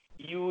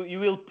 you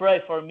will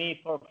pray for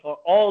me for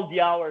all the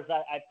hours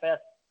I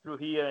passed through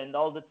here, and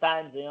all the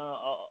times,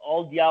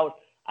 all the hours.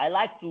 I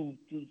like to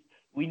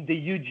in the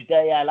huge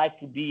day, I like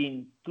to be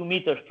in 2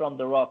 meters from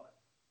the rock.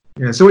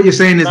 Yeah. So what you're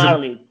saying is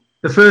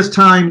the first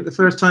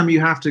time you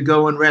have to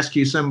go and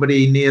rescue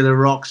somebody near the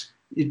rocks,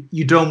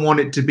 you don't want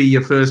it to be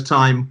your first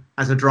time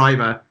as a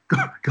driver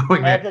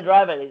going there. As a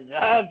driver,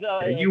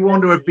 you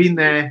want to have been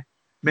there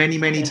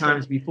many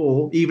times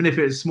before, even if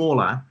it's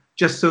smaller,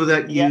 just so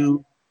that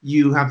you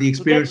have the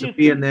experience of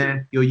being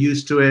there. You're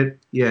used to it.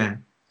 Yeah.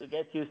 To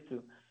get used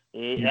to,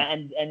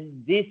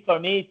 and this for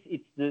me,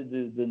 it's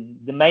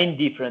the main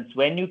difference.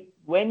 When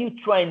you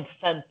train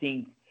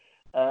something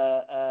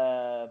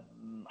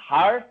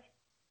hard,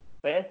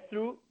 pass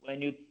through.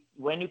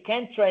 When you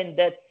can train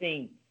that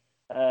thing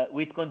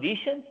with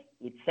conditions,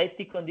 with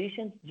safety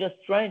conditions, just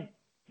train,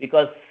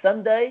 because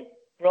someday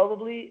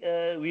probably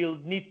we'll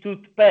need to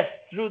pass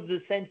through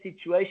the same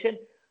situation,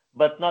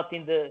 but not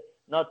with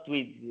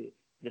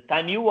the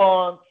time you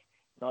want,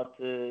 not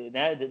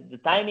the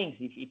timings.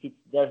 If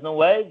there's no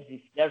waves,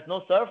 if there's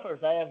no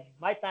surfers, I have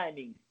my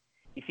timings.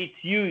 If it's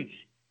huge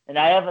and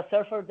I have a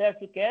surfer there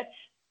to catch,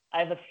 I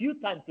have a few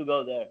time to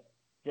go there.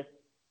 Just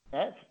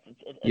a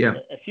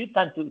few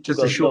time to just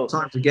go. A short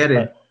time to get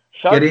in.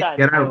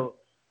 Get out.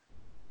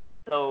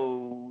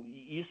 So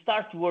you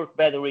start to work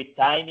better with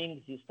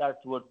timings. You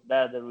start to work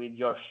better with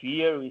your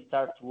fear. You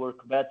start to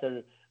work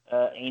better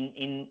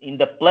in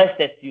the place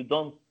that you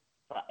don't,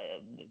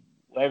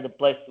 where the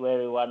place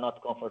where you are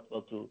not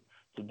comfortable to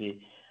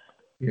be.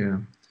 Yeah,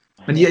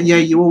 and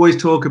you always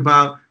talk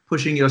about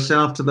pushing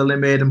yourself to the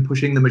limit and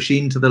pushing the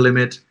machine to the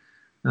limit.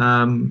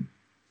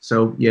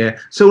 So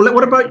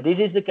what about? This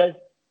is the case.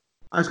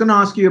 I was going to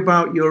ask you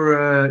about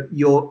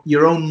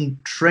your own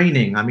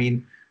training. I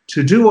mean,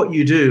 to do what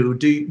you do,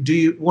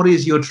 what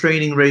is your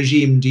training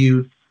regime? Do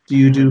you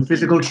do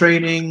physical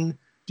training?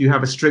 Do you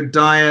have a strict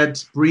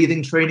diet,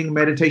 breathing training,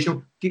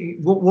 meditation?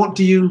 What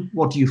do you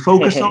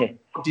focus on?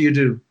 What do you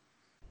do?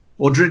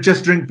 Or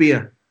just drink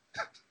beer?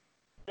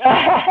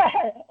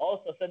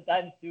 Also, sometimes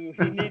sometimes you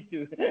need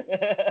to.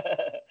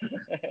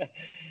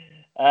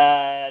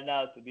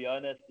 Now, to be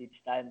honest, each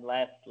time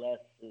less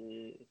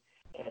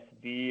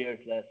beers,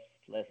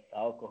 less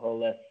alcohol,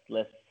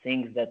 less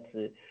things that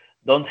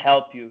don't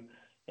help you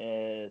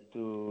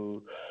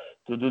to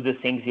do the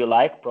things you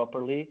like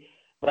properly.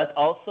 But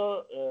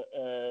also,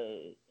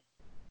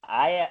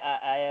 I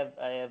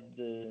have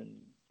the.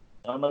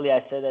 Normally, I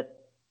say that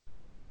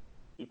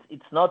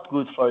it's not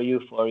good for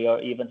you,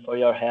 even for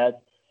your head,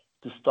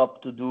 to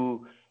stop to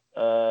do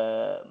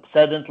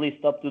suddenly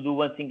stop to do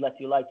one thing that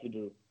you like to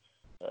do,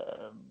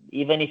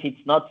 even if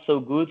it's not so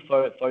good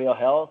for your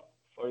health,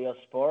 for your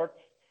sport,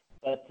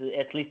 but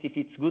at least if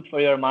it's good for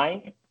your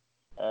mind,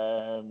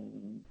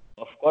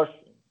 of course,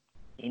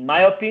 in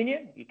my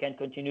opinion, you can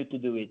continue to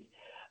do it.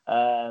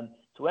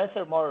 To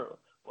answer more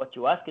what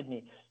you asked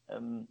me,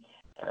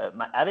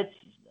 my habits.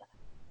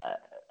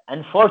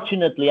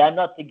 Unfortunately, I'm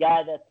not the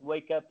guy that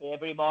wake up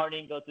every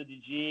morning, go to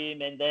the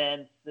gym, and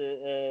then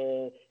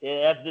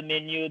have the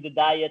menu, the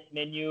diet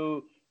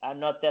menu. I'm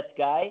not that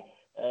guy.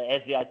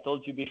 As I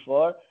told you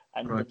before,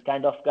 I'm Right. the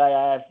kind of guy.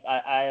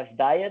 I have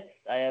diets.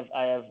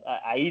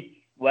 I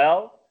eat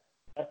well,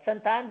 but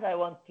sometimes I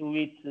want to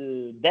eat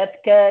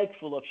that cake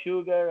full of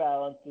sugar. I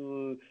want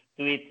to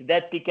eat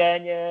that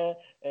picanha,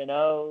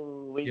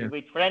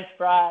 with French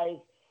fries.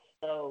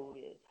 So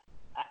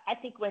I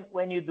think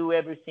when you do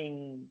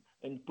everything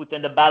and put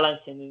in the balance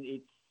and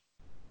it's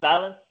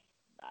balanced,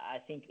 I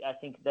think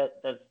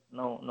that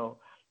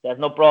there's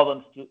no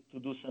problems to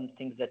do some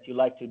things that you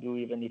like to do,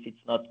 even if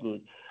it's not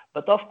good.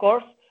 But of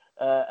course,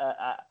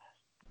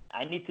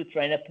 I need to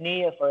train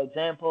apnea, for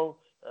example.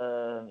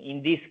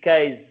 In this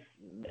case,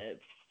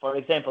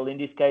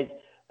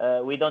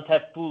 we don't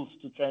have pools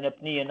to train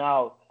apnea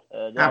now.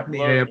 They are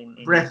Apnea,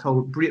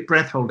 closed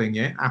breath holding,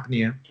 yeah,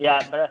 apnea. Yeah,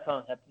 breath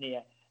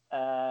apnea.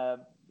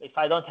 If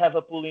I don't have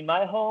a pool in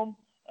my home,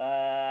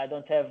 I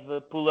don't have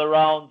a pool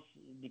around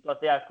because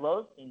they are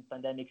closed in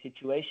pandemic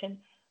situation.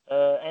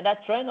 And I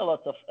train a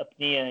lot of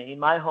apnea in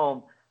my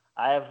home.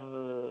 I have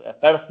a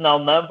personal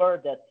number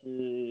that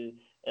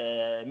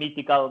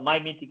my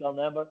mythical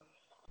number.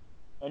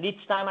 And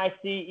each time I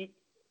see it,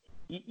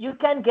 you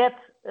can get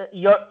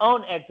your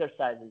own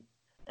exercises.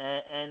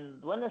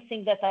 And one of the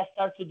things that I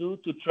start to do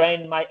to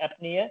train my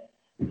apnea,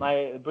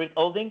 my breath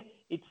holding,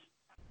 it's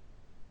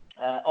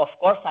of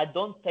course I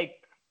don't take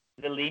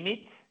the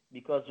limit,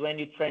 because when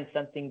you train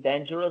something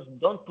dangerous,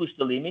 don't push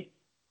the limit.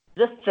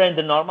 Just train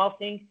the normal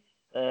thing.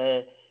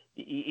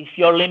 If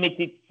your limit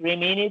is 3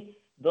 minutes,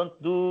 don't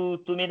do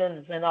 2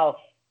 minutes and a half.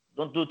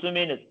 Don't do 2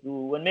 minutes. Do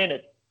 1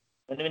 minute,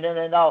 1 minute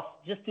and a half.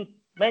 Just to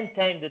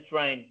maintain the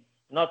train,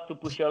 not to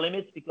push your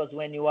limits, because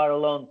when you are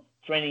alone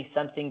training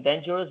something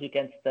dangerous, you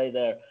can't stay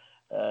there.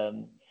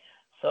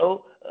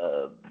 So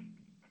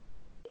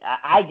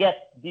I get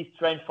this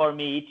train for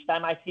me. Each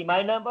time I see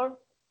my number,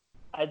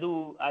 I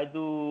do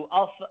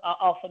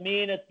half a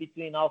minute,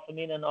 between half a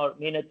minute or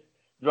minute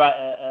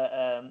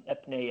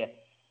apnea.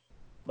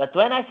 But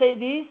when I say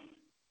this,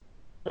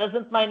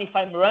 doesn't mind if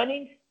I'm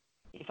running,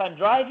 if I'm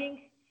driving,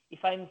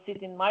 if I'm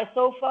sitting in my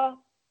sofa,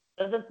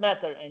 doesn't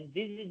matter. And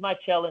this is my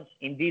challenge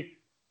in this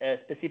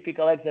specific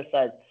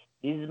exercise.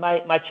 This is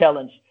my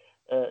challenge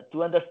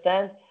to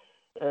understand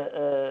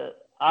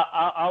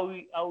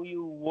how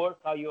you work,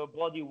 how your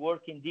body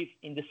works in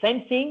the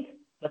same thing,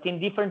 but in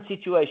different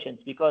situations.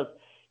 Because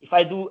if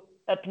I do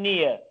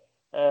apnea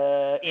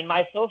in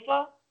my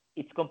sofa,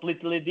 it's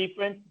completely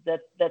different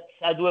that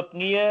I do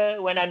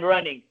apnea when I'm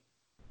running.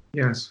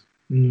 Yes.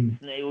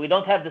 We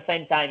don't have the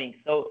same timing.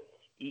 So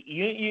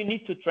you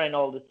need to train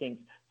all the things.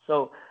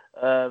 So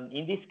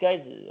in this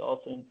case,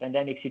 also in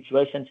pandemic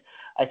situations,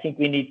 I think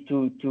we need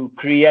to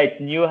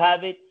create new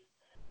habits,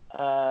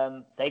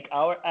 take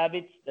our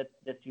habits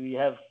that we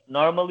have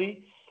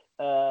normally.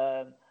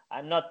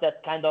 I'm not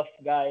that kind of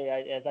guy,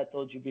 as I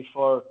told you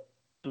before,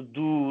 to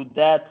do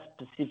that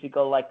specific,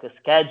 like a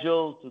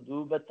schedule to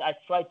do, but I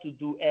try to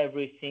do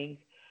everything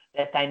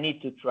that I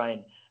need to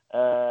train.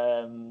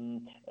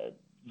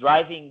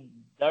 Driving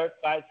dirt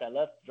bikes, I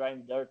love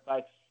driving dirt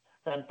bikes.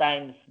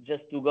 Sometimes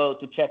just to go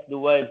to check the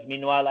waves.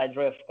 Meanwhile, I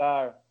drive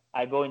car.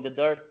 I go in the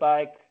dirt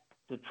bike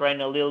to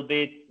train a little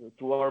bit,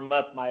 to warm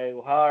up my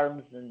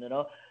arms, and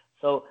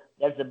So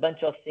there's a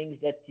bunch of things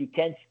that you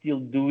can still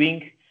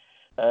doing,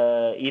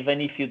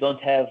 even if you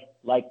don't have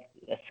like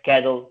a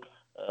schedule.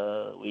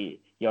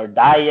 Your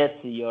diet,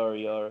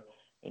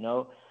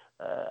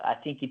 I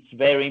think it's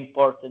very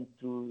important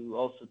to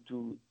also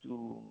to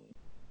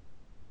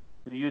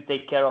you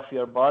take care of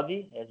your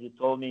body. As you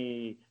told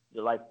me,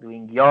 you like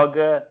doing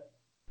yoga.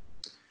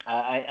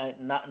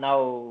 Now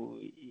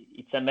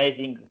it's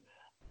amazing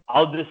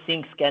how the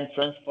things can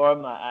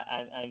transform.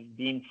 I've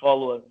been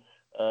followed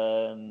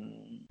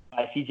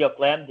by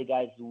PhysioClam, the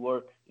guys who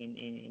work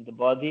in the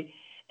body,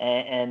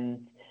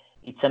 and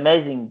it's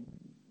amazing.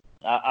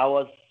 I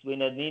was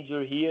with an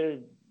injury here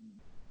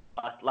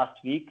last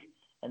week,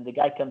 and the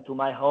guy came to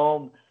my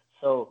home.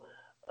 So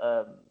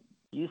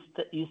you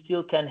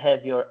still can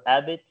have your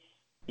habits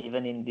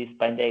even in this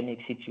pandemic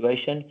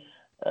situation.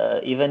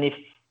 Even if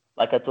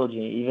like I told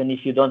you, even if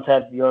you don't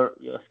have your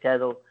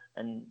schedule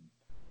and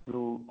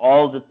do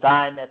all the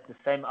time at the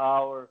same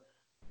hour,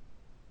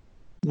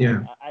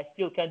 Yeah. I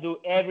still can do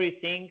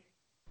everything,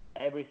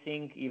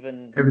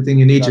 even Everything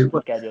you need to.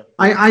 without schedule.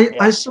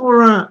 I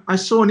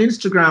saw an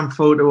Instagram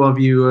photo of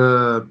you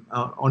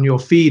on your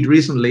feed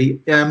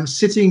recently,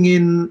 sitting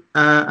in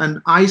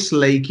an ice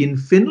lake in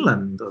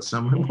Finland or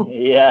somewhere.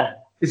 Yeah.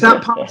 Is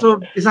that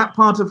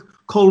part of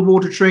cold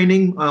water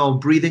training or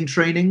breathing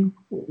training?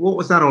 What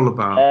was that all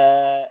about?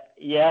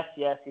 Yes,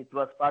 it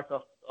was part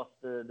of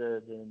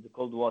the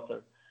cold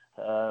water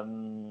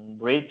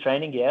breathe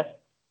training. Yes,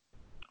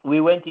 we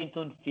went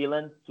into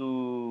Finland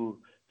to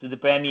the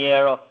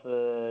premiere of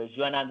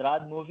Joan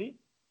Andrade movie,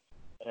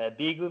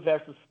 Big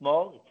versus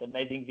Small. It's an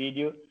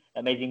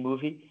amazing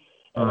movie.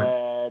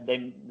 Right.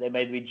 They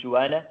made with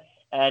Joanna,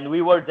 and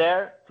we were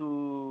there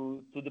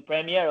to the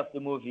premiere of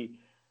the movie.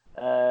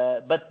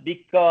 But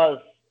because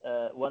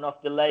one of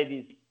the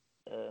ladies,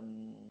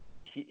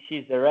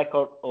 she's the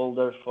record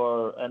holder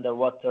for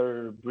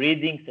underwater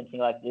breathing,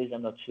 something like this.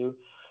 I'm not sure.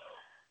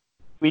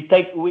 We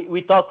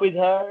talked with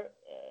her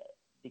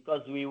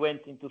because we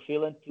went into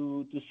Finland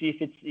to see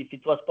if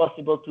it was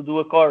possible to do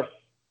a course,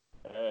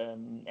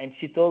 and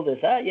she told us,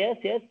 yes,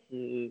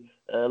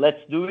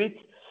 let's do it.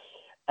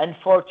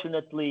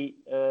 Unfortunately,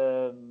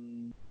 the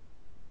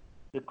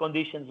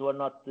conditions were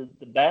not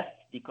the best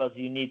because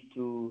you need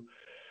to.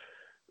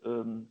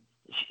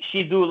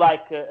 She do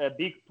like a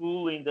big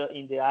pool in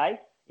the ice.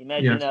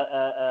 Imagine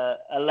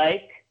a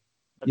lake,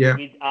 but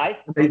with ice.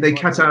 They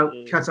cut out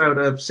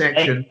a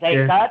section.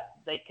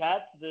 They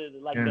cut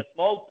the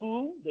small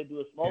pool. They do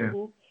a small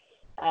pool,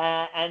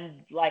 and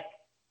like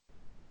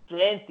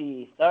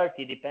 20,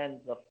 30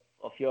 depends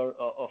of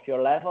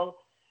your level.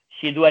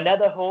 She do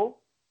another hole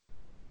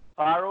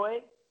far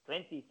away,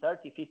 20,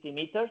 30, 50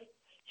 meters.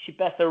 She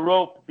pass a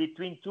rope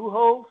between two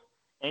holes,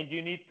 and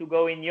you need to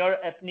go in your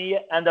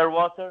apnea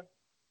underwater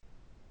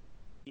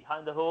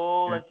behind the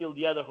hole until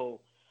the other hole.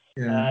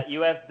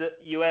 You have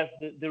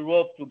the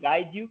rope to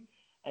guide you,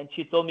 and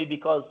she told me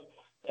because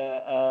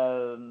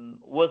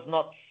was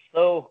not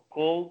so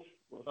cold,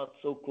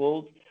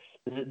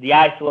 the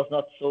ice was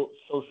not so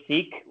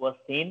thick, was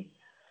thin,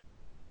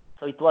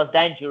 so it was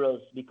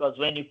dangerous because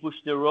when you push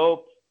the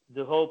rope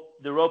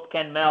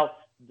can melt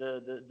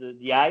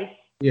the ice.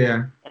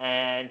 Yeah.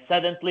 And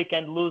suddenly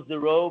can lose the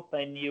rope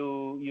and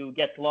you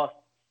get lost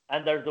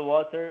under the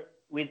water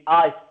with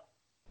ice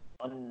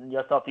on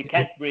your top. You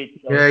can't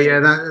breathe. So,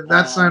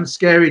 That sounds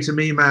scary to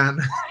me, man.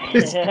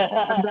 It's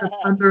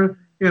under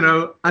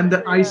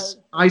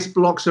ice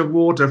blocks of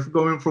water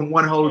going from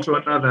one hole to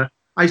another.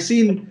 I've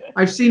seen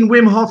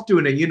Wim Hof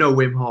doing it. You know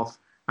Wim Hof.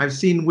 I've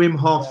seen Wim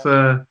Hof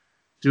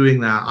doing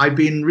that. I've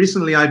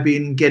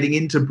been getting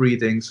into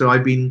breathing, so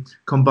I've been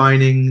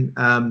combining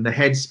the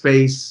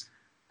Headspace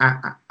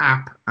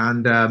app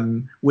and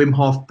Wim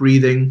Hof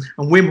breathing.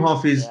 And Wim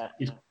Hof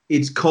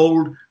it's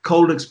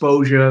cold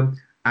exposure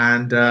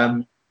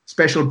and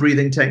special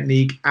breathing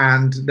technique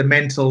and the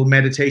mental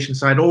meditation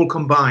side all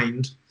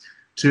combined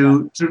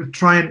to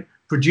try and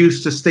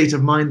produce the state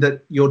of mind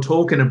that you're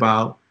talking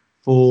about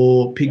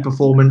for peak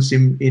performance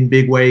in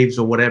big waves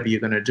or whatever you're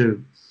going to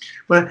do.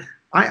 But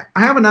I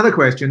have another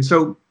question.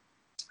 So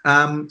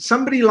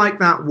somebody like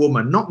that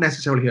woman, not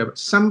necessarily her, but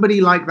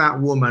somebody like that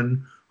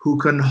woman who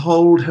can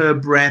hold her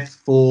breath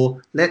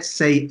for, let's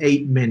say,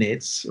 8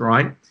 minutes,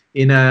 right,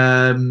 in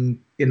a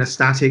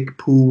static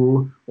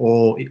pool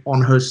or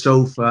on her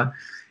sofa.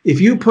 If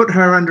you put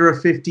her under a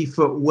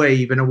 50-foot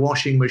wave in a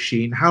washing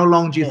machine, how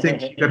long do you think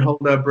she could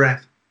hold her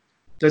breath?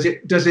 Does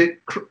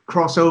it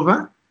cross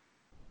over?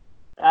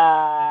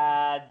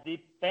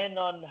 Depend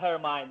on her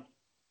mind.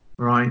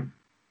 Right.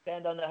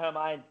 Depend on her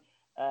mind.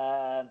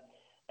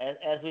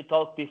 As we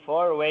talked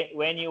before,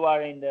 when you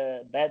are in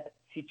the bad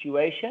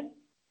situation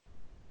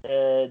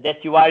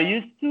that you are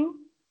used to,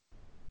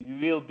 you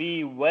will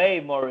be way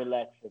more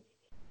relaxed.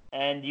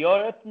 And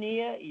your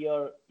apnea,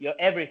 your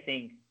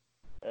everything,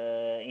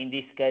 in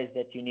this case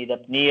that you need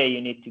apnea,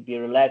 you need to be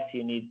relaxed,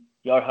 you need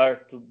your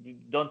heart to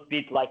don't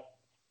beat like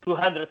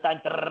 200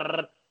 times,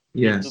 to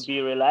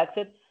be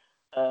relaxed.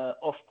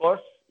 Of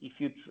course, if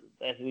you,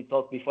 as we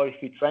talked before,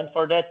 if you train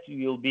for that,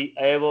 you'll be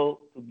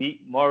able to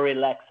be more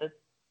relaxed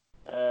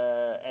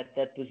at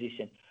that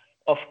position.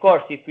 Of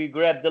course, if we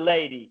grab the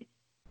lady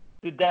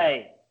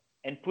today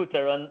and put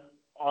her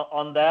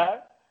on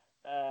there,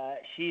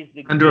 she's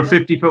the under a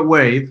 50-foot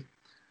wave.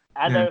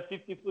 Under a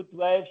 50-foot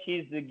wave,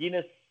 she's the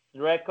Guinness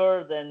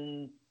record,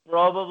 and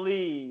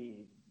probably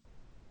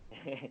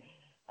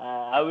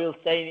I will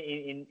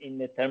say in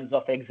the terms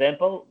of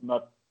example,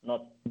 not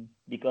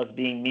because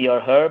being me or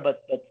her,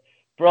 but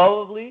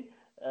probably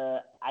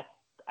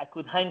I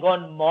could hang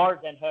on more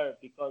than her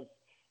because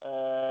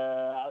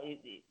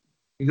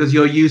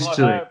you're used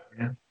to it.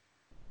 Yeah.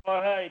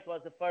 For her, it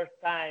was the first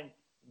time.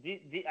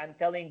 I'm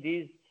telling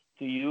this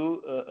to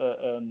you.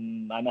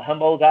 I'm a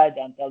humble guy.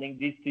 I'm telling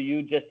this to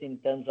you just in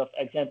terms of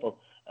example,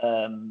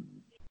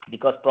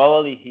 because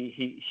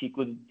probably she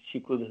could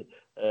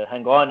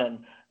hang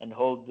on and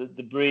hold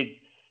the breath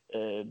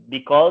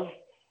because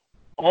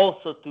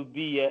also to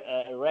be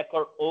a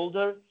record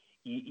holder,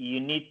 you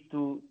need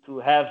to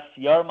have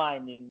your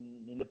mind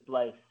in the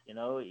place, you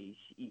know.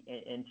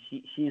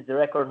 She's the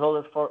record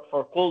holder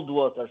for cold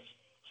water,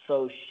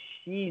 so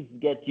she's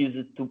get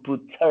used to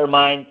put her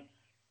mind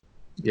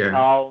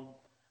calm,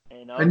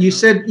 you know. And you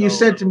said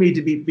to me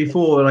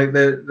before, like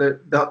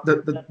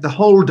the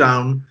hold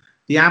down,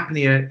 the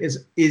apnea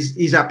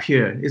is up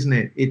here, isn't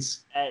it?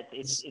 It's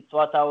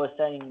what I was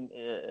saying.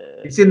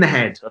 It's in the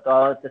head. What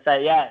I was to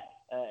say, yeah.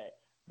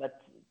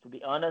 But to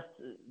be honest,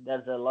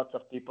 there's a lot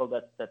of people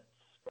that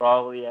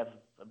probably have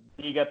a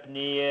big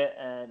apnea,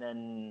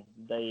 and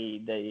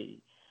they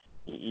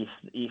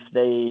if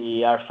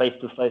they are face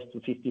to face to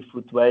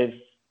 50-foot waves,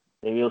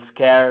 they will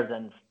scared,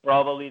 and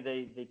probably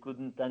they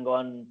couldn't hang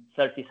on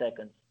 30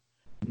 seconds.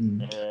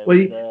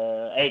 With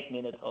 8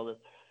 minutes all.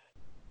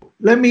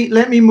 Let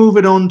me move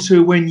it on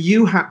to when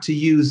you had to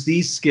use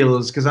these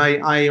skills, because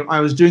I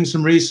was doing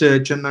some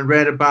research and I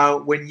read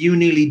about when you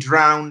nearly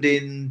drowned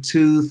in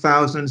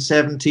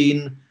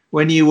 2017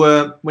 when you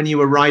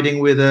were riding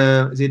with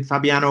is it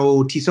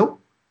Fabiano Tissot?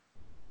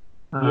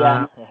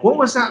 Yeah. What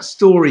was that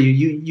story?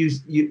 You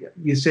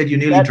said you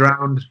nearly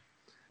drowned.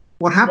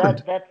 What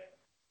happened?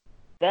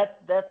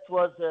 That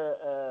was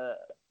a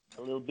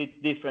little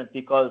bit different,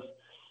 because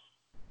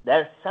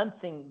there's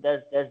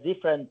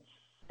different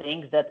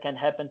things that can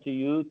happen to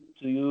you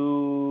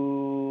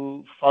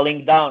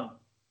falling down.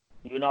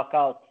 You knock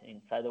out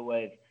inside a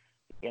wave.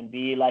 It can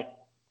be like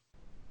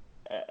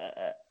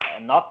a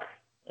knock,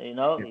 you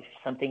know, if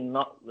something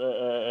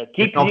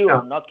kicks you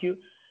or knock you,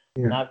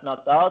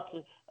 knocked out.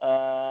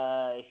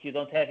 If you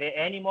don't have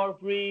any more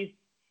breath,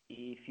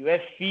 if you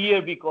have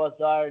fear because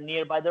you are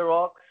nearby the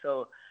rock.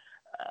 So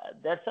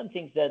there's some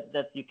things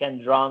that you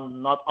can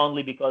drown, not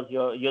only because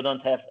you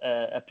don't have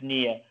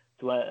apnea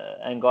to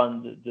hang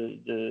on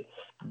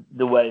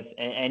the wave,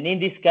 and in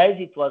this case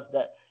it was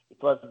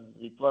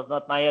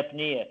not my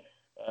apnea.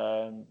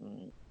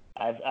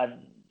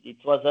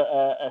 It was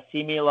a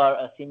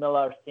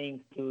similar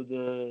thing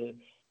to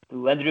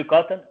Andrew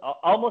Cotton,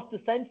 almost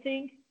the same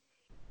thing,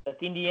 but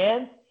in the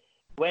end,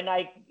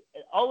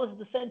 always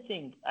the same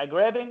thing. I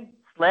grab him,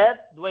 sled,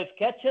 the wave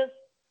catches,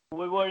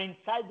 we were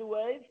inside the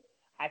wave.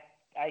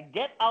 I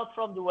get out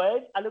from the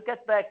wave, I look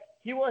at back,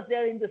 he was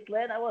there in the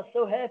sled, I was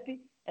so happy,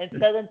 and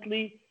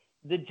suddenly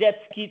the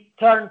jet ski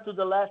turned to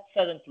the left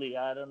suddenly.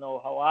 I don't know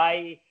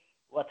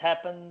what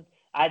happened.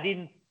 I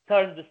didn't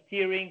turn the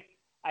steering.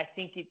 I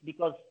think it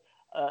because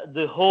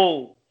the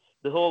whole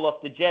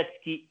of the jet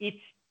ski,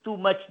 it's too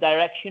much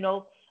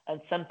directional, and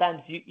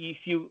sometimes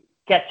if you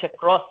catch a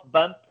cross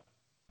bump,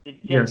 the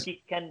jet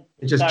ski can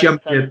just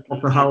jump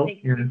off the hull.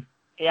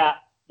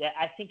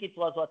 I think it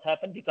was what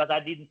happened, because I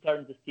didn't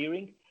turn the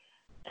steering.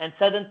 And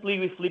suddenly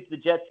we flipped the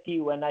jet ski.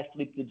 When I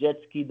flipped the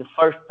jet ski, the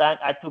first time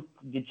I took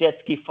the jet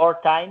ski 4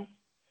 times,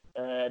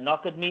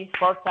 knocked me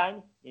 4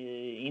 times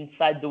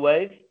inside the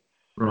wave.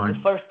 Right.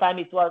 The first time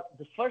he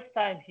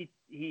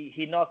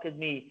knocked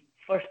me.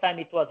 First time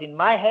it was in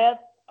my head,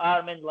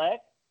 arm and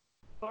leg.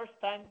 First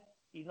time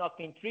he knocked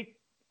me in 3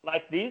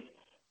 like this,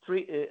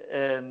 3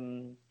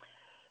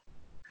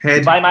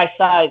 head by my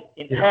side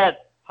in head,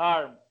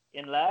 arm,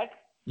 and leg.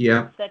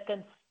 Yeah.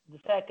 The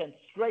second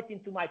straight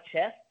into my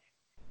chest.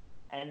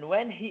 And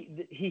when he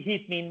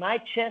hit me in my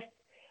chest,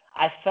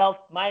 I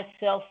felt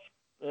myself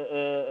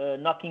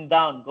knocking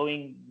down,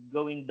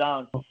 going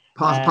down.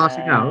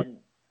 Passing out?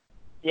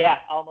 Yeah,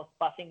 almost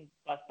passing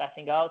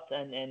out.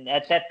 And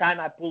at that time,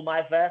 I pulled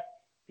my vest,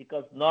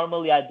 because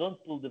normally I don't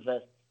pull the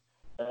vest.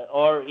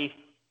 Or if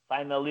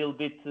I'm a little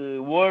bit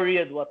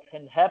worried what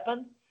can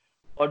happen,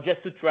 or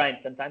just to train.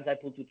 Sometimes I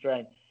pull to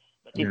train.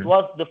 But it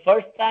was the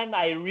first time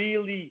I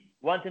really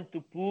wanted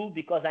to pull,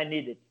 because I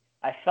needed.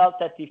 I felt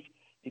that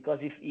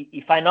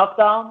if I knock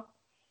down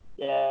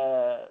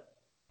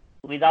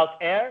without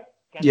air,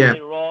 only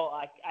roll.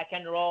 I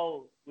can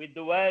roll with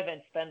the wave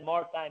and spend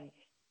more time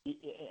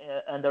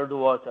under the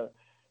water.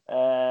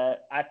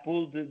 I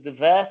pulled the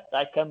vest.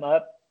 I come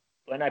up.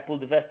 When I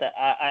pulled the vest,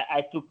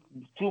 I took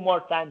 2 more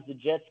times the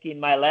jet ski in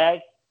my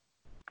leg,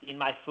 in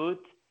my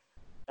foot.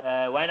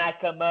 When I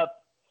come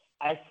up,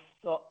 I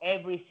saw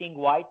everything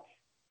white,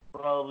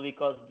 probably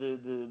because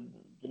the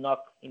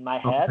knock in my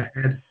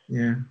head.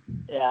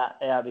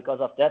 Yeah, because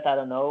of that, I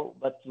don't know.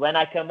 But when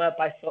I come up,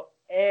 I saw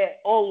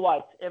all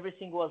white.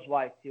 Everything was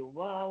white.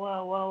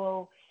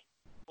 Wow.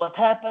 What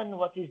happened?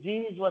 What is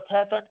this? What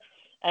happened?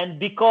 And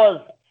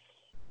because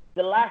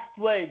the last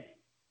wave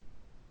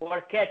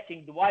were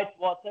catching the white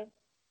water,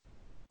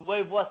 the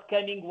wave was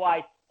coming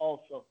white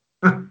also.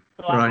 So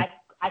right.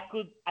 I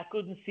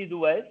couldn't see the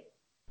wave.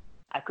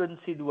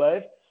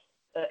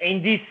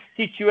 In this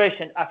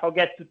situation, I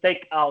forget to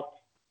take out,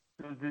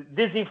 to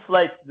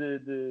disinflate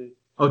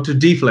to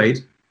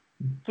deflate.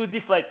 To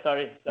deflate,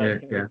 sorry.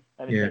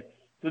 Yeah.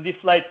 To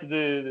deflate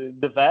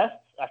the vest,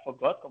 I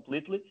forgot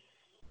completely.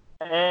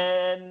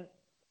 And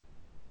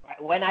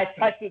when I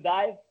try to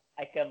dive,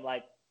 I come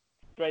like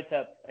straight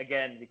up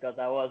again, because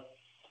I was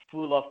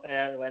full of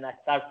air. When I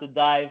start to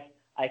dive,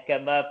 I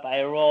come up,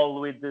 I roll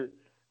with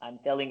I'm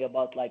telling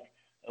about like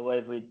a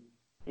wave with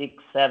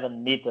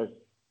 6-7 meters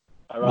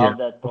around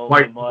that, probably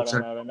White more.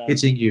 water I don't know.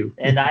 hitting you.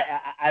 And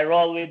I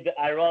roll with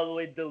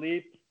the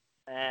leap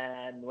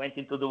and went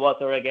into the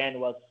water again.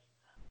 Was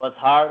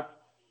hard,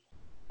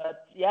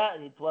 but yeah,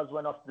 it was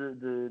one of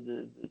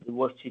the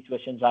worst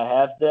situations I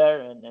have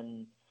there.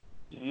 And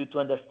you to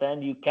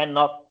understand, you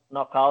cannot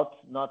knock out,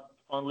 not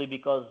only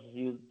because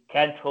you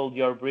can't hold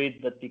your breath,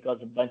 but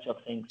because a bunch of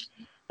things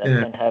that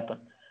can happen.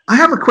 I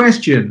have a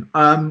question,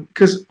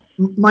 because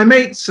my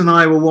mates and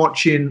I were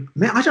watching,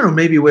 I don't know,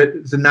 maybe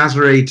with the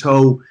Nazare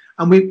tow,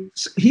 and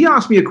he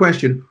asked me a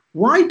question: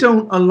 why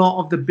don't a lot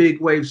of the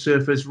big wave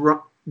surfers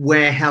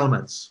wear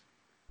helmets?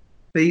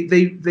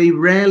 They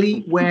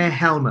rarely wear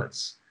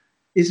helmets.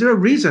 Is there a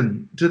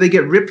reason? Do they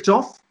get ripped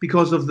off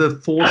because of the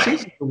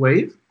forces of the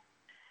wave?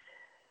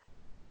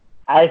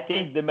 I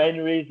think the main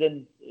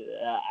reason,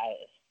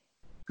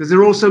 because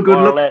they're also good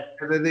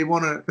looking. They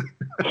want to.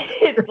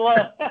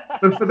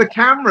 But for the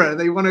camera,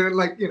 they want to,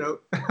 like, you know.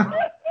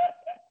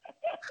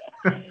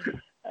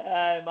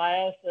 My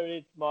answer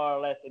is more or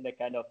less in a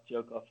kind of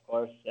joke, of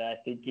course. I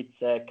think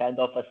it's a kind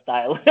of a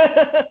style.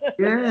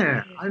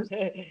 Yeah.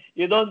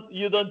 You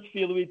don't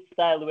feel with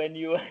style when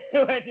you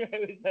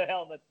with the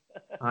helmet.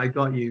 I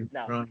got you.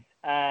 No. Right.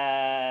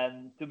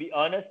 To be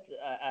honest,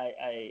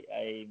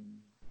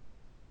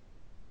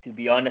 to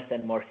be honest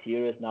and more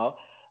serious now,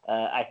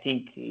 I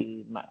think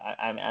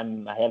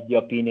I have the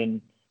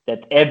opinion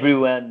that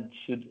everyone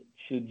should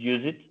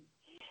use it.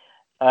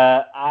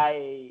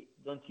 I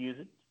don't use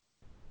it.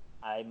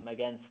 I'm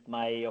against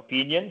my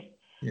opinion.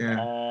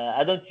 Yeah.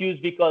 I don't use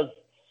because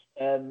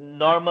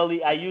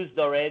normally I used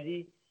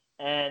already,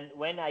 and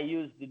when I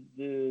use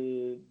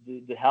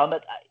the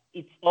helmet,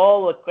 it's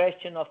all a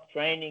question of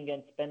training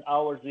and spend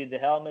hours with the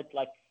helmet,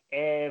 like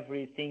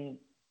everything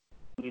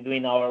we do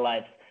in our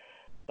lives.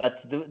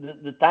 But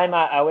the time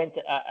I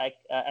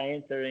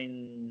enter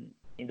in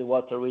the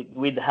water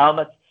with the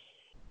helmet,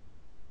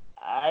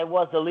 I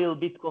was a little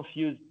bit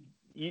confused.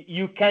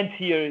 You can't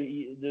hear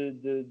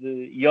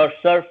your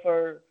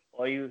surfer,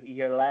 or you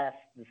hear less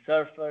the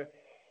surfer,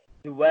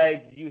 the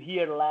waves. You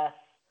hear less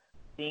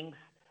things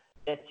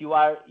that you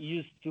are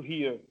used to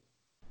hear.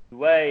 The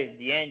waves,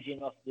 the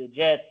engine of the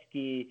jet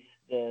ski,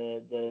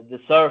 the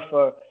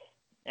surfer,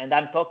 and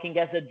I'm talking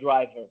as a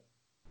driver.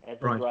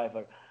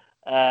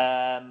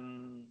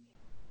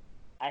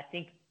 I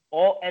think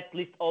at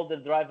least all the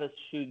drivers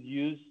should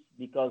use,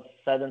 because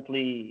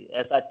suddenly,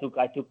 as I took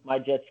my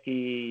jet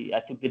ski,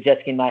 I took the jet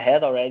ski in my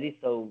head already.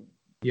 So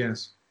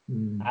yes,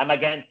 I'm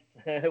against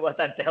what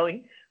I'm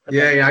telling.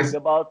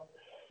 About,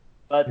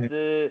 but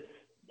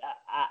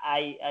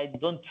I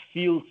don't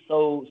feel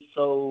so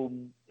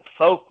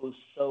focused,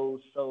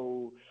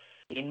 so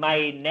in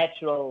my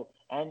natural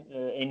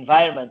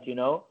environment, you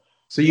know.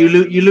 So you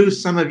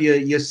lose some of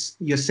your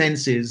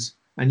senses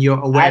and your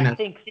awareness. I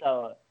think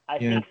so. I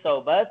think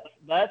so. But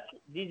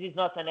this is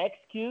not an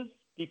excuse,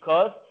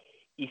 because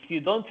if you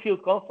don't feel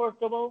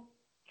comfortable,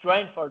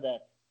 train for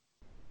that.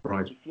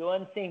 Right. If you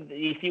want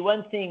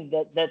thing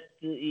that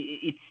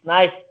it's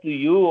nice to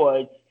you,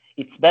 or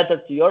it's better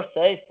to your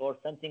safe, or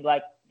something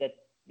like that,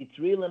 it's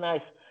really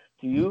nice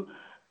to you,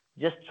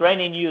 just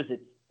train and use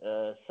it.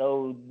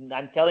 So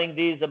I'm telling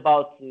this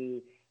about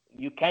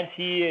you can't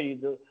hear. You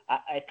do,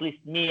 at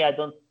least me, I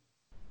don't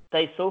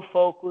stay so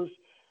focused.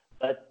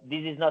 But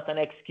this is not an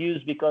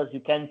excuse, because you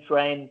can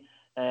train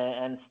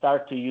and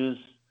start to use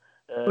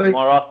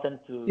more often.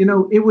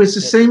 It was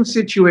the same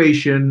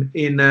situation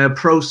in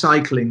pro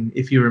cycling,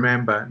 if you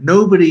remember.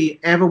 Nobody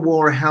ever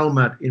wore a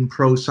helmet in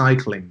pro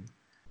cycling,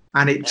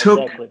 and it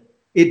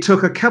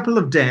took a couple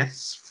of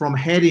deaths from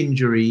head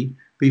injury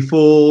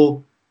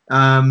before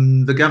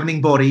the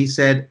governing body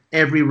said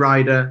every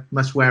rider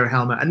must wear a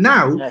helmet. And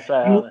now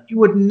you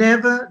would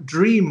never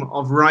dream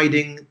of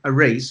riding a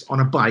race on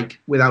a bike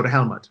without a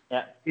helmet.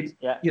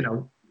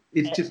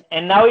 It's just.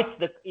 And now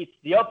it's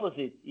the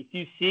opposite. If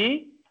you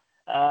see,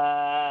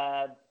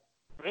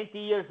 20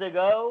 years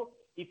ago,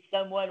 if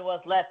someone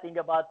was laughing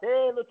about,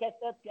 hey, look at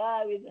that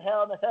guy with a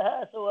helmet,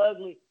 so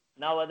ugly.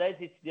 Nowadays,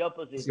 it's the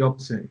opposite. It's the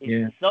opposite.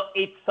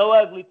 It's so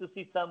ugly to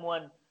see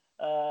someone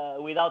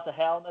without a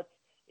helmet.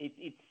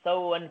 It's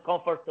so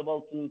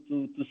uncomfortable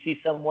to see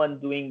someone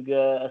doing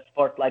a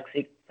sport like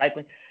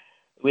cycling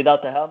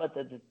without a helmet.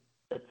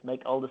 That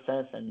makes all the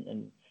sense.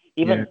 And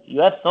even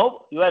you have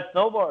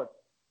snowboard,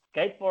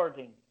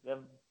 skateboarding. You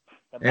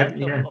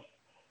have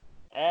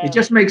it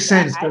just makes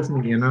sense,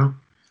 doesn't it? You know.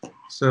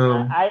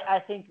 So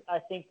I think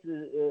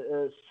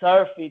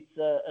surf, it's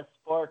a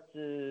sport.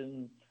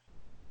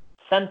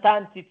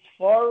 Sometimes it's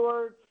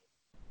forward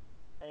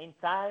in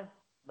time,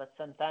 but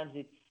sometimes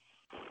it's.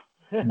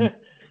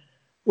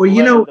 Well,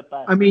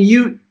 I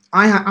mean,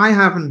 I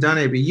haven't done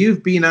it, but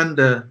you've been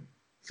under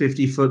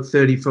 50-foot,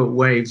 30-foot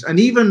waves, and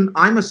even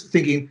I was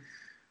thinking,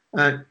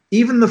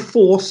 even the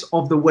force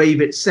of the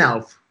wave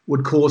itself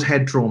would cause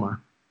head trauma.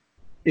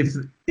 If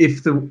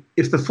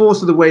the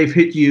force of the wave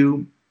hit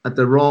you at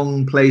the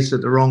wrong place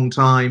at the wrong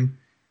time,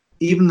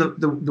 even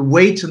the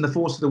weight and the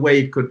force of the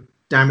wave could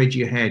damage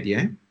your head.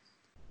 Yeah,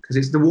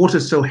 because the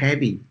water's so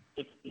heavy.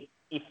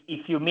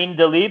 if you mean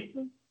the lip,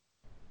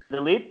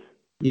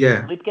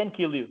 Yeah. lip can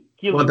kill you.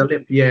 Well, the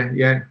lip,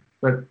 yeah.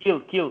 But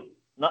Kill. yeah,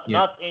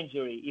 Not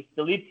injury. If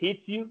the lip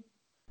hits you,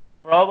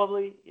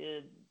 probably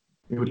it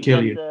would you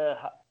kill get you.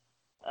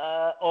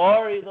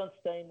 or you don't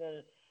stay in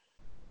the.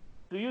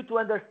 To you to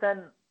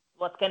understand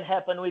what can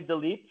happen with the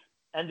lip,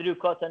 Andrew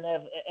Cotton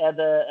had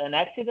an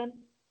accident.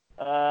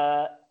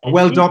 And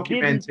Well he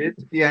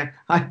documented. Yeah.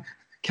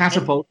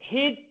 Catapult.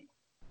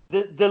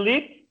 The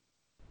lip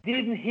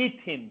didn't hit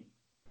him.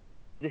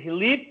 The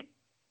lip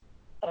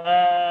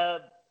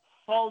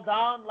fall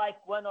down like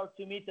 1 or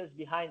 2 meters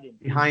behind him.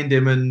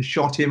 And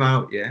shot him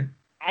out, yeah.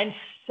 And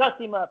shut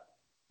him up.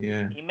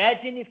 Yeah.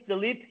 Imagine if the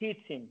lip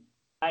hits him.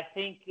 I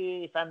think,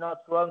 if I'm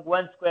not wrong,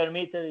 1 square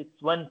meter,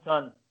 it's 1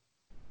 ton.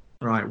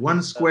 Right,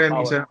 1 square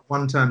meter,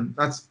 1 ton.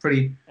 That's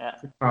pretty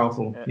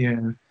powerful.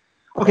 Yeah.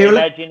 Okay.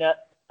 Imagine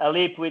a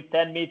lip with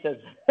 10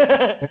 meters.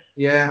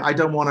 Yeah, I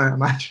don't want to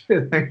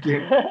imagine. Thank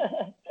you.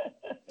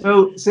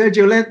 So,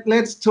 Sergio,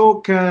 let's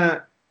talk.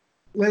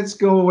 Let's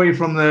go away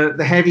from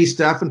the heavy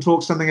stuff and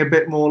talk something a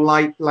bit more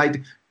light.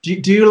 Do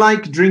you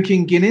like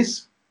drinking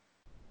Guinness?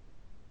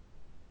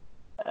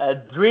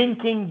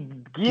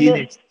 Drinking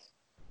Guinness.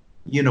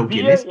 You know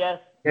beer, Guinness.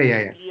 Yes.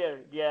 Yeah. Beer,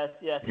 yes.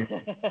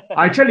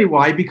 I tell you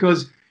why,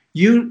 because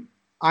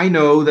I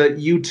know that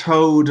you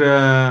towed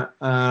Rodrigo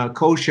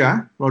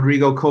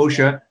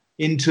Kosha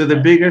into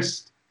the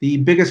biggest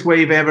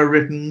wave ever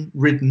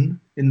written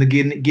in the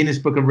Guinness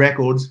Book of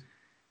Records,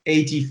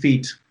 80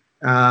 feet.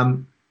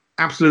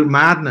 Absolute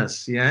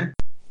madness, yeah.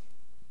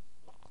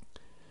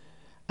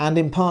 And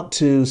in part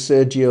 2,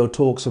 Sergio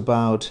talks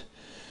about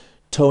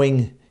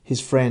towing his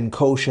friend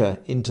Kosha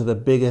into the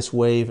biggest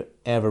wave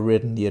ever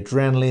ridden, the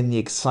adrenaline, the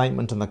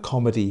excitement and the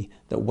comedy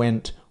that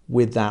went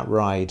with that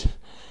ride.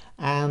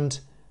 And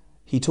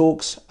he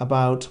talks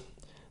about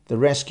the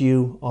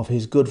rescue of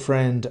his good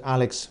friend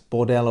Alex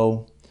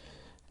Bordello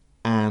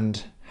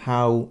and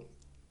how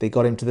they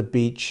got him to the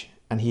beach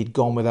and he'd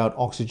gone without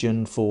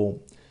oxygen for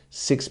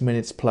 6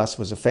 minutes plus,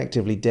 was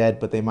effectively dead,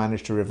 but they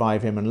managed to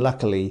revive him, and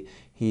luckily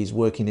he's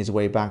working his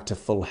way back to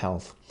full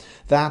health.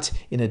 That,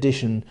 in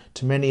addition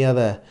to many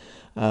other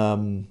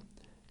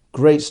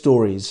great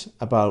stories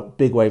about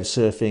big wave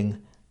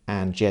surfing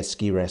and jet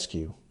ski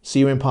rescue. See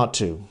you in part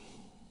 2.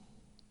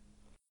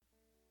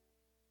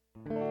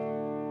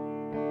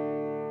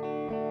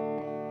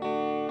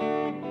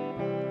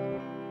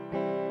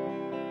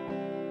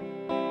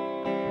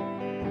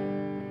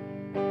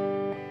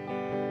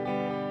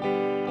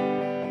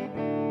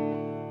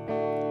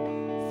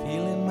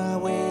 Feeling my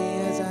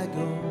way as I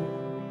go,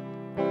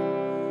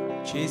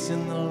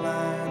 chasing the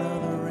line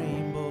of the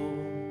rainbow.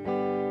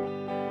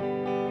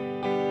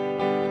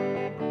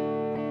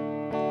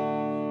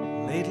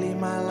 Lately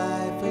my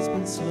life has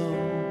been slow,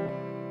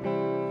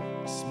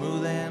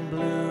 smooth and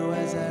blue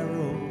as I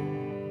roll.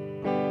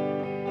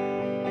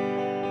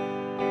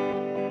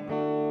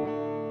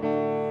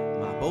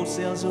 My boat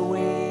sails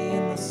away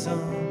in the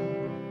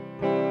sun,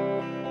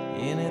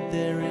 in it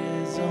there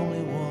is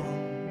only one.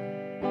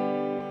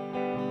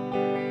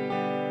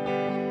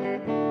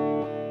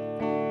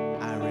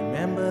 I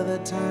remember the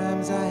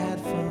times I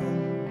had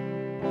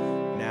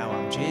fun, now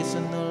I'm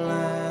chasing the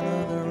line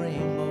of the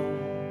rainbow.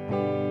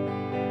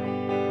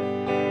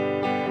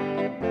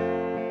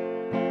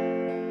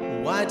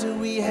 Why do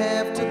we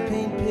have to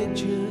paint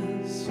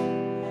pictures,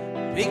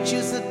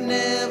 pictures that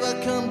never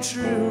come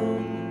true?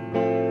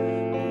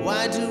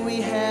 Why do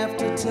we have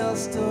to tell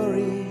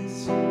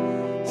stories,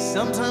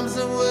 sometimes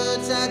the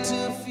words are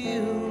too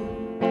few?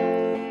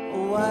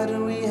 Why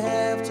do we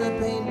have to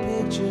paint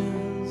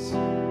pictures?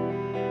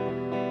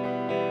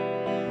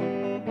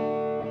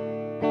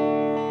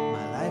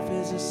 My life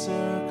is a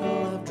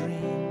circle of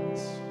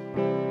dreams,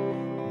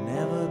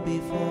 never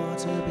before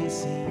to be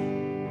seen.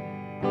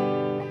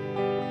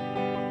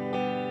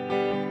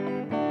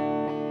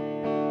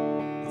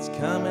 It's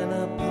coming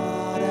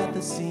apart at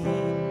the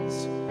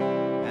seams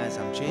as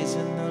I'm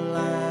chasing the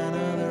line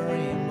of the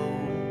rainbow.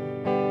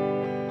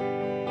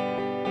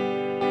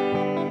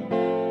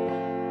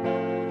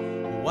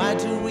 Why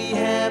do we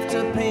have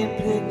to paint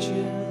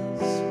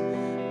pictures,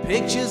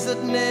 pictures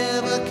that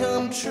never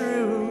come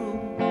true?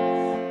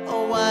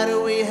 Or why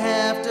do we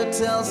have to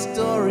tell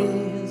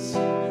stories,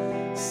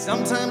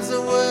 sometimes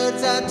the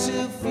words are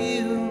too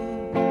few?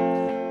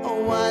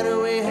 Or why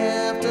do we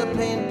have to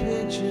paint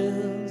pictures?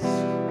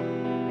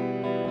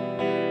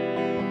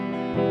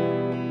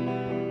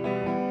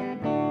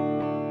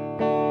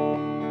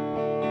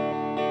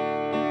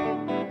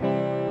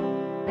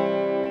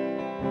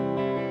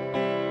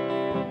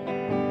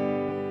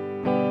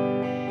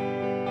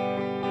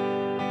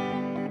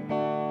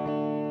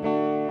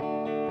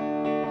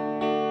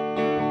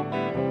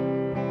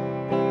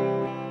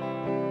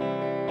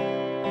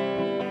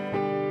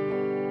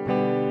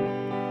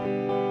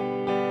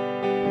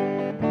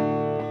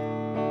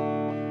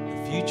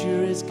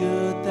 Future is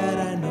good, that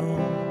I know.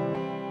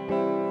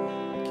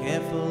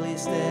 Carefully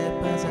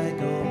step as I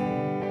go.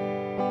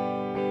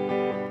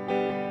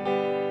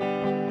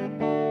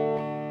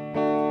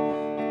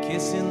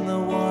 Kissing the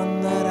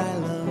one that I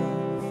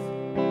love,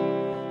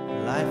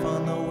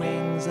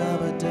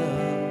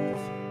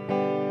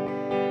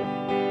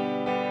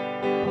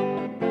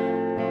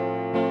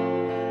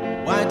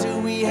 do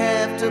we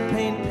have to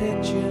paint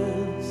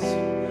pictures?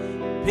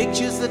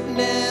 Pictures that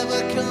never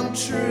come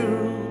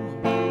true.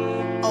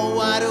 Oh,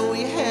 why do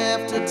we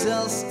have to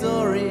tell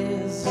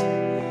stories?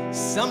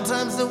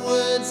 Sometimes the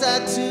words are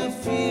too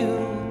few.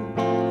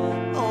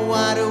 Oh,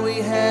 why do we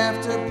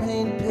have to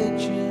paint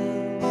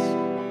pictures?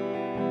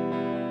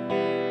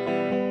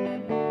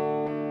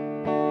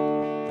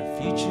 The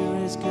future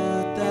is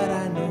good, that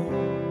I know.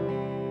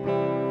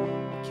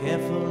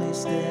 Carefully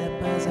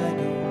step as I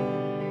go.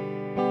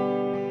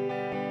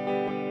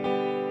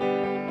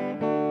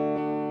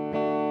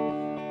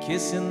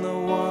 Kissing the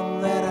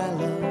one that I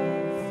love.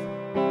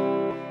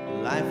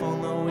 Life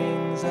on the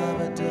wings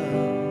of a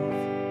dove.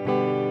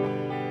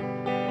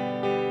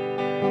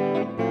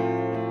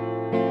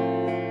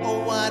 Oh,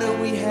 why do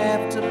we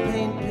have to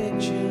paint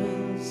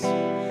pictures?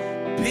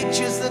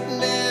 Pictures that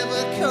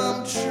never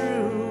come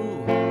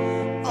true.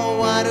 Oh,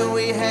 why do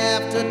we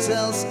have to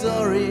tell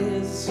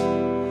stories?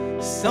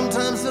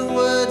 Sometimes the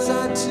words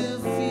are too